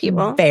short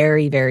people.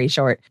 Very, very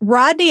short.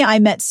 Rodney, I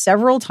met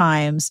several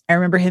times. I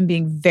remember him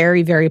being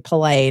very, very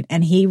polite,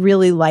 and he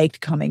really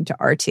liked coming to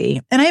RT.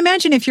 And I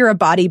imagine if you're a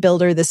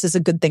bodybuilder, this is a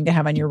good thing to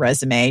have on your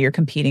resume. You're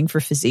competing for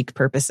physique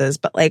purposes.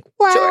 But like,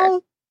 wow.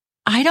 Sure.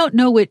 I don't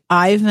know what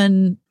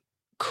Ivan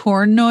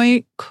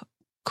Kornoyer,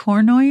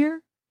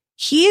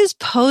 he is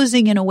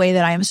posing in a way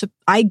that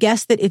I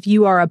guess that if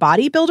you are a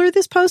bodybuilder,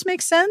 this pose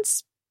makes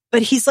sense.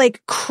 But he's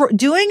like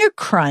doing a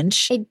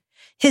crunch.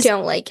 His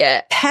don't like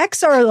it.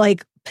 Pecs are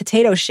like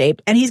potato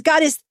shaped, and he's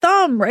got his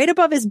thumb right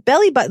above his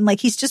belly button, like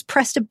he's just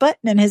pressed a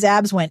button and his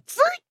abs went.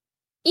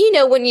 You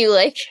know when you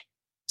like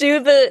do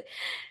the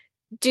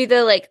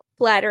like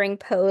flattering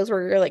pose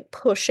where you're like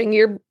pushing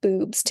your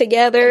boobs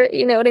together,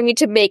 you know what I mean,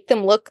 to make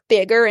them look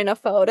bigger in a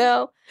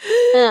photo.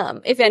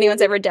 If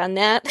anyone's ever done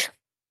that,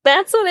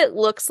 that's what it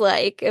looks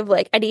like. Of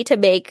like, I need to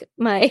make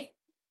my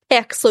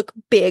pecs look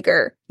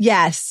bigger.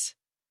 Yes.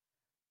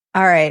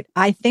 All right.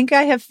 I think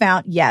I have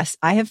found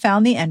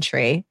the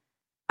entry.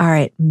 All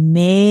right.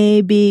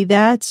 Maybe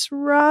that's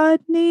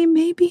Rodney.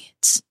 Maybe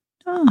it's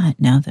not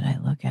now that I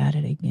look at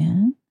it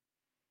again.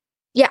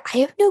 Yeah. I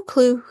have no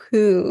clue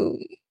who.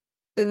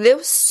 It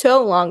was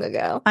so long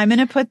ago. I'm going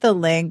to put the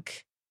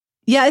link.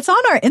 Yeah. It's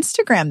on our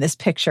Instagram, this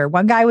picture.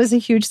 One guy was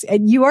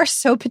and you are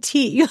so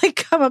petite. You like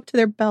come up to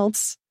their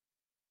belts.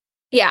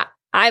 Yeah.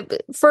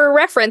 For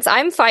reference,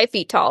 I'm 5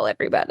 feet tall,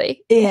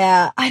 everybody.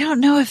 Yeah. I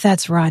don't know if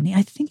that's Rodney.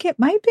 I think it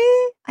might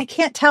be. I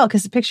can't tell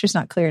because the picture's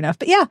not clear enough.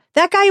 But yeah,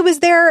 that guy was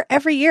there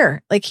every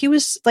year. Like he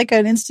was like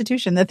an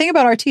institution. The thing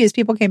about RT is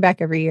people came back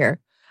every year.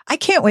 I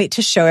can't wait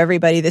to show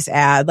everybody this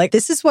ad. Like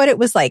this is what it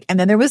was like. And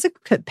then there was a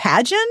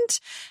pageant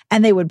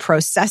and they would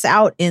process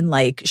out in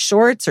like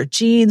shorts or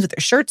jeans with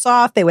their shirts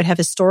off. They would have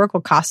historical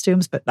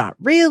costumes, but not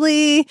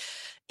really.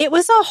 It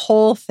was a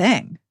whole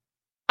thing.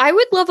 I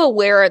would love a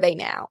Where Are They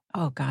Now?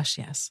 Oh, gosh,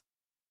 yes.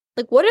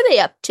 Like, what are they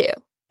up to?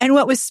 And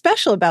what was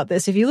special about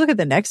this, if you look at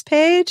the next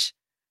page,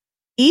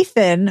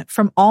 Ethan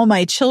from All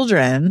My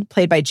Children,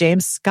 played by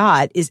James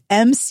Scott, is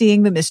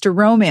emceeing the Mr.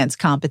 Romance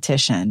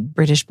competition.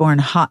 British-born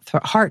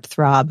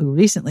heartthrob who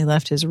recently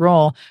left his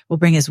role will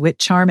bring his wit,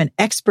 charm, and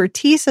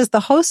expertise as the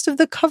host of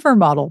the cover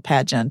model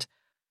pageant.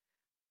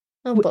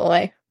 Oh,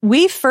 boy.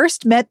 We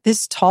first met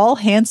this tall,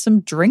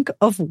 handsome drink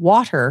of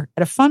water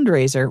at a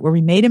fundraiser where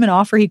we made him an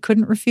offer he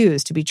couldn't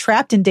refuse, to be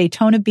trapped in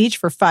Daytona Beach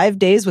for 5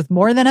 days with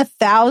more than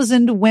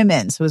 1,000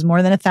 women. So it was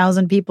more than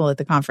 1,000 people at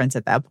the conference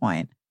at that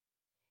point.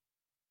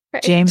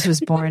 Right. James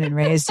was born and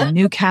raised in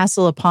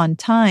Newcastle upon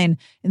Tyne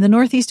in the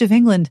northeast of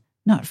England,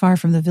 not far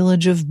from the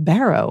village of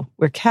Barrow,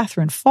 where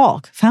Catherine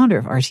Falk, founder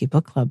of RT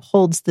Book Club,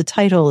 holds the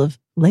title of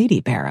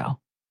Lady Barrow.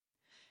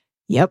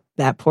 Yep,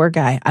 that poor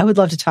guy. I would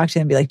love to talk to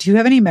him and be like, do you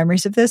have any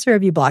memories of this or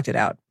have you blocked it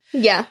out?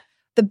 Yeah.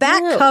 The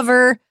back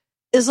cover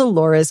is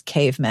Alora's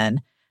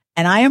Cavemen.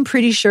 And I am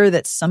pretty sure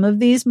that some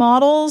of these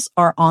models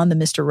are on the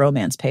Mr.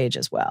 Romance page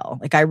as well.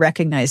 Like I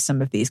recognize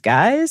some of these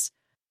guys.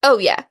 Oh,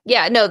 yeah.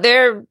 Yeah, no,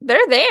 they're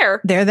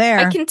there. They're there.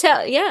 I can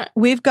tell, yeah.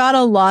 We've got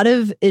a lot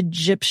of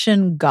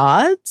Egyptian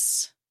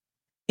gods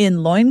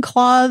in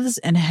loincloths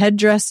and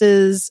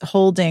headdresses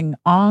holding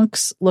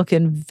ankhs,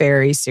 looking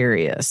very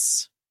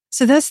serious.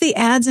 So that's the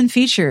ads and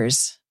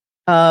features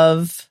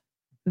of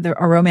the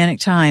Romantic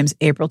Times,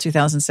 April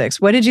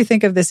 2006. What did you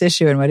think of this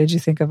issue, and what did you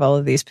think of all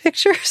of these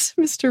pictures,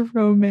 Mr.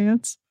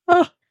 Romance?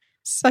 Oh,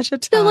 such a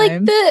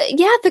time. So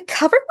the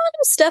cover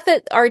model stuff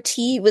at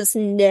RT was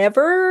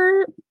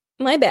never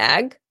my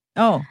bag.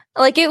 Oh.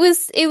 Like it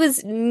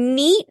was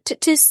neat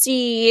to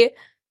see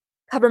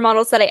cover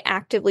models that I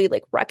actively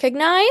like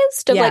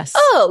recognized of Yes.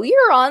 like, oh,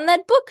 you're on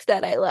that book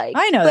that I like.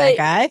 I know that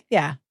guy.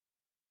 Yeah.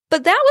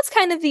 But that was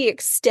kind of the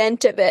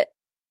extent of it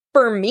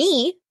for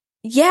me.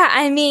 Yeah,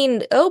 I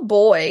mean, oh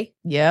boy.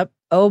 Yep.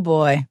 Oh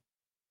boy.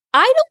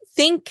 I don't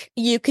think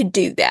you could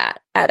do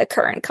that at a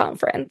current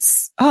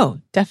conference. Oh,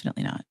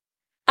 definitely not.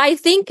 I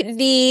think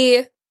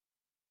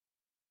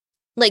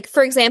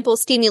for example,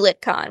 Steamy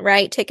LitCon,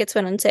 right? Tickets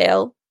went on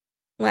sale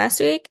last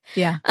week.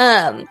 Yeah.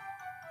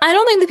 I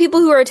don't think the people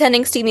who are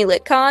attending Steamy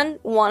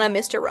LitCon want a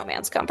Mr.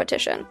 Romance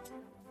competition.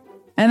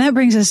 And that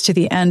brings us to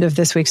the end of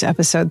this week's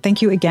episode.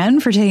 Thank you again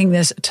for taking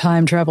this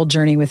time travel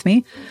journey with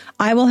me.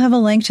 I will have a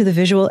link to the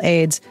visual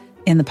aids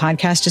in the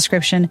podcast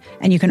description,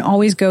 and you can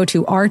always go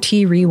to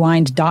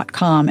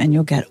rtrewind.com and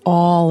you'll get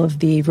all of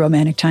the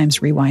Romantic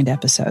Times Rewind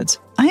episodes.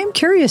 I am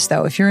curious,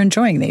 though, if you're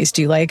enjoying these.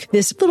 Do you like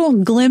this little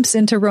glimpse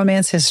into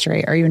romance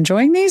history? Are you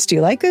enjoying these? Do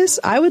you like this?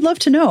 I would love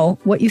to know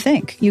what you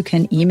think. You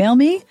can email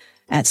me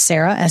at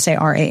Sarah,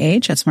 Sarah,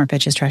 at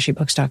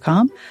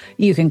smartbitchestrashybooks.com.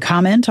 You can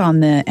comment on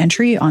the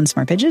entry on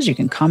Smart Bitches. You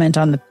can comment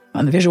on the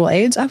visual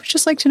aids. I would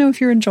just like to know if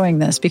you're enjoying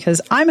this,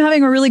 because I'm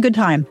having a really good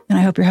time, and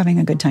I hope you're having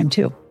a good time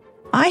too.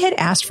 I had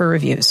asked for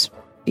reviews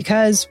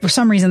because for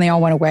some reason they all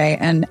went away,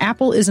 and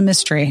Apple is a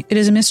mystery. It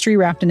is a mystery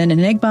wrapped in an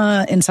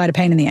enigma inside a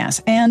pain in the ass.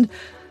 And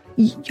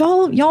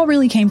y'all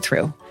really came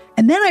through.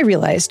 And then I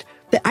realized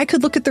that I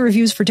could look at the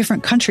reviews for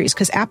different countries,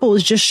 because Apple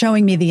was just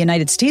showing me the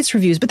United States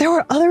reviews, but there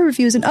were other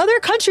reviews in other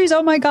countries.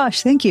 Oh my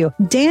gosh, thank you.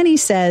 Danny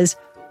says,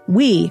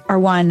 we are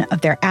one of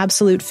their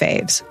absolute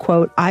faves.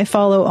 Quote, I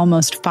follow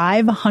almost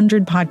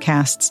 500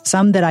 podcasts,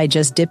 some that I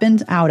just dip in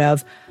out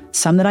of,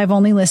 some that I've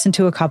only listened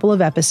to a couple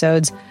of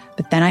episodes,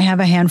 but then I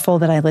have a handful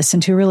that I listen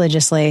to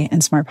religiously,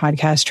 and Smart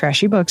Podcast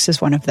Trashy Books is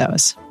one of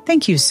those.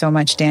 Thank you so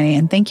much, Danny,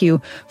 and thank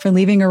you for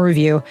leaving a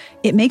review.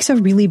 It makes a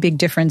really big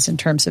difference in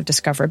terms of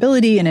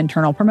discoverability and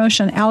internal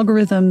promotion.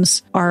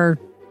 Algorithms are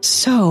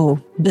so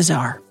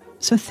bizarre.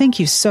 So thank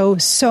you so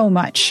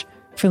much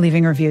for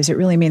leaving reviews. It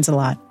really means a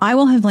lot. I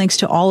will have links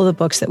to all of the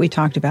books that we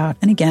talked about.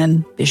 And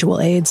again, visual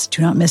aids,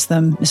 do not miss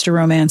them. Mr.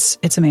 Romance,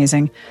 it's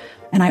amazing.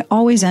 And I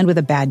always end with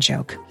a bad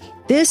joke.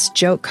 This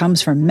joke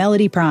comes from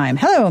Melody Prime.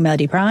 Hello,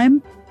 Melody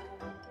Prime.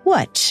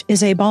 What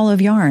is a ball of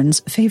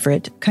yarn's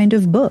favorite kind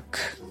of book?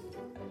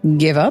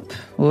 Give up.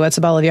 What's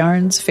a ball of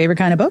yarn's favorite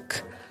kind of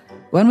book?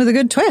 One with a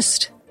good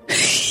twist.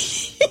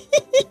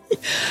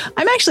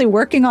 I'm actually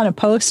working on a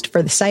post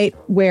for the site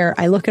where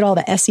I look at all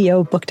the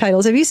SEO book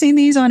titles. Have you seen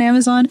these on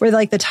Amazon? Where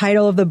like the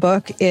title of the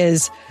book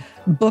is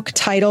book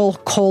title,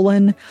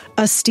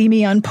 a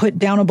steamy,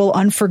 unputdownable,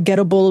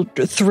 unforgettable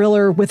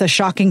thriller with a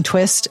shocking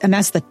twist. And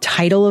that's the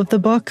title of the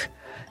book.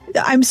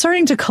 I'm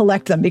starting to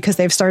collect them because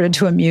they've started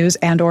to amuse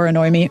and or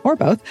annoy me, or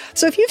both.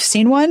 So if you've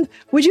seen one,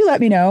 would you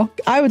let me know?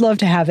 I would love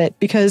to have it,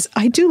 because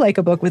I do like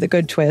a book with a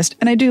good twist,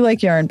 and I do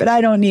like yarn, but I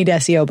don't need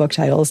SEO book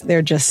titles.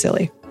 They're just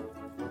silly.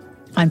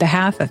 On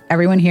behalf of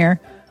everyone here,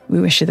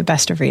 we wish you the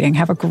best of reading.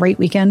 Have a great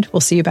weekend.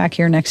 We'll see you back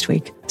here next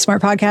week.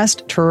 Smart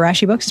Podcast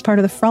Trashy Books is part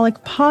of the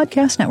Frolic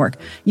Podcast Network.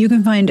 You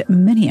can find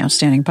many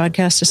outstanding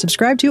podcasts to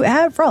subscribe to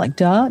at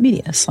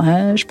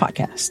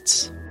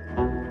frolic.media/podcasts.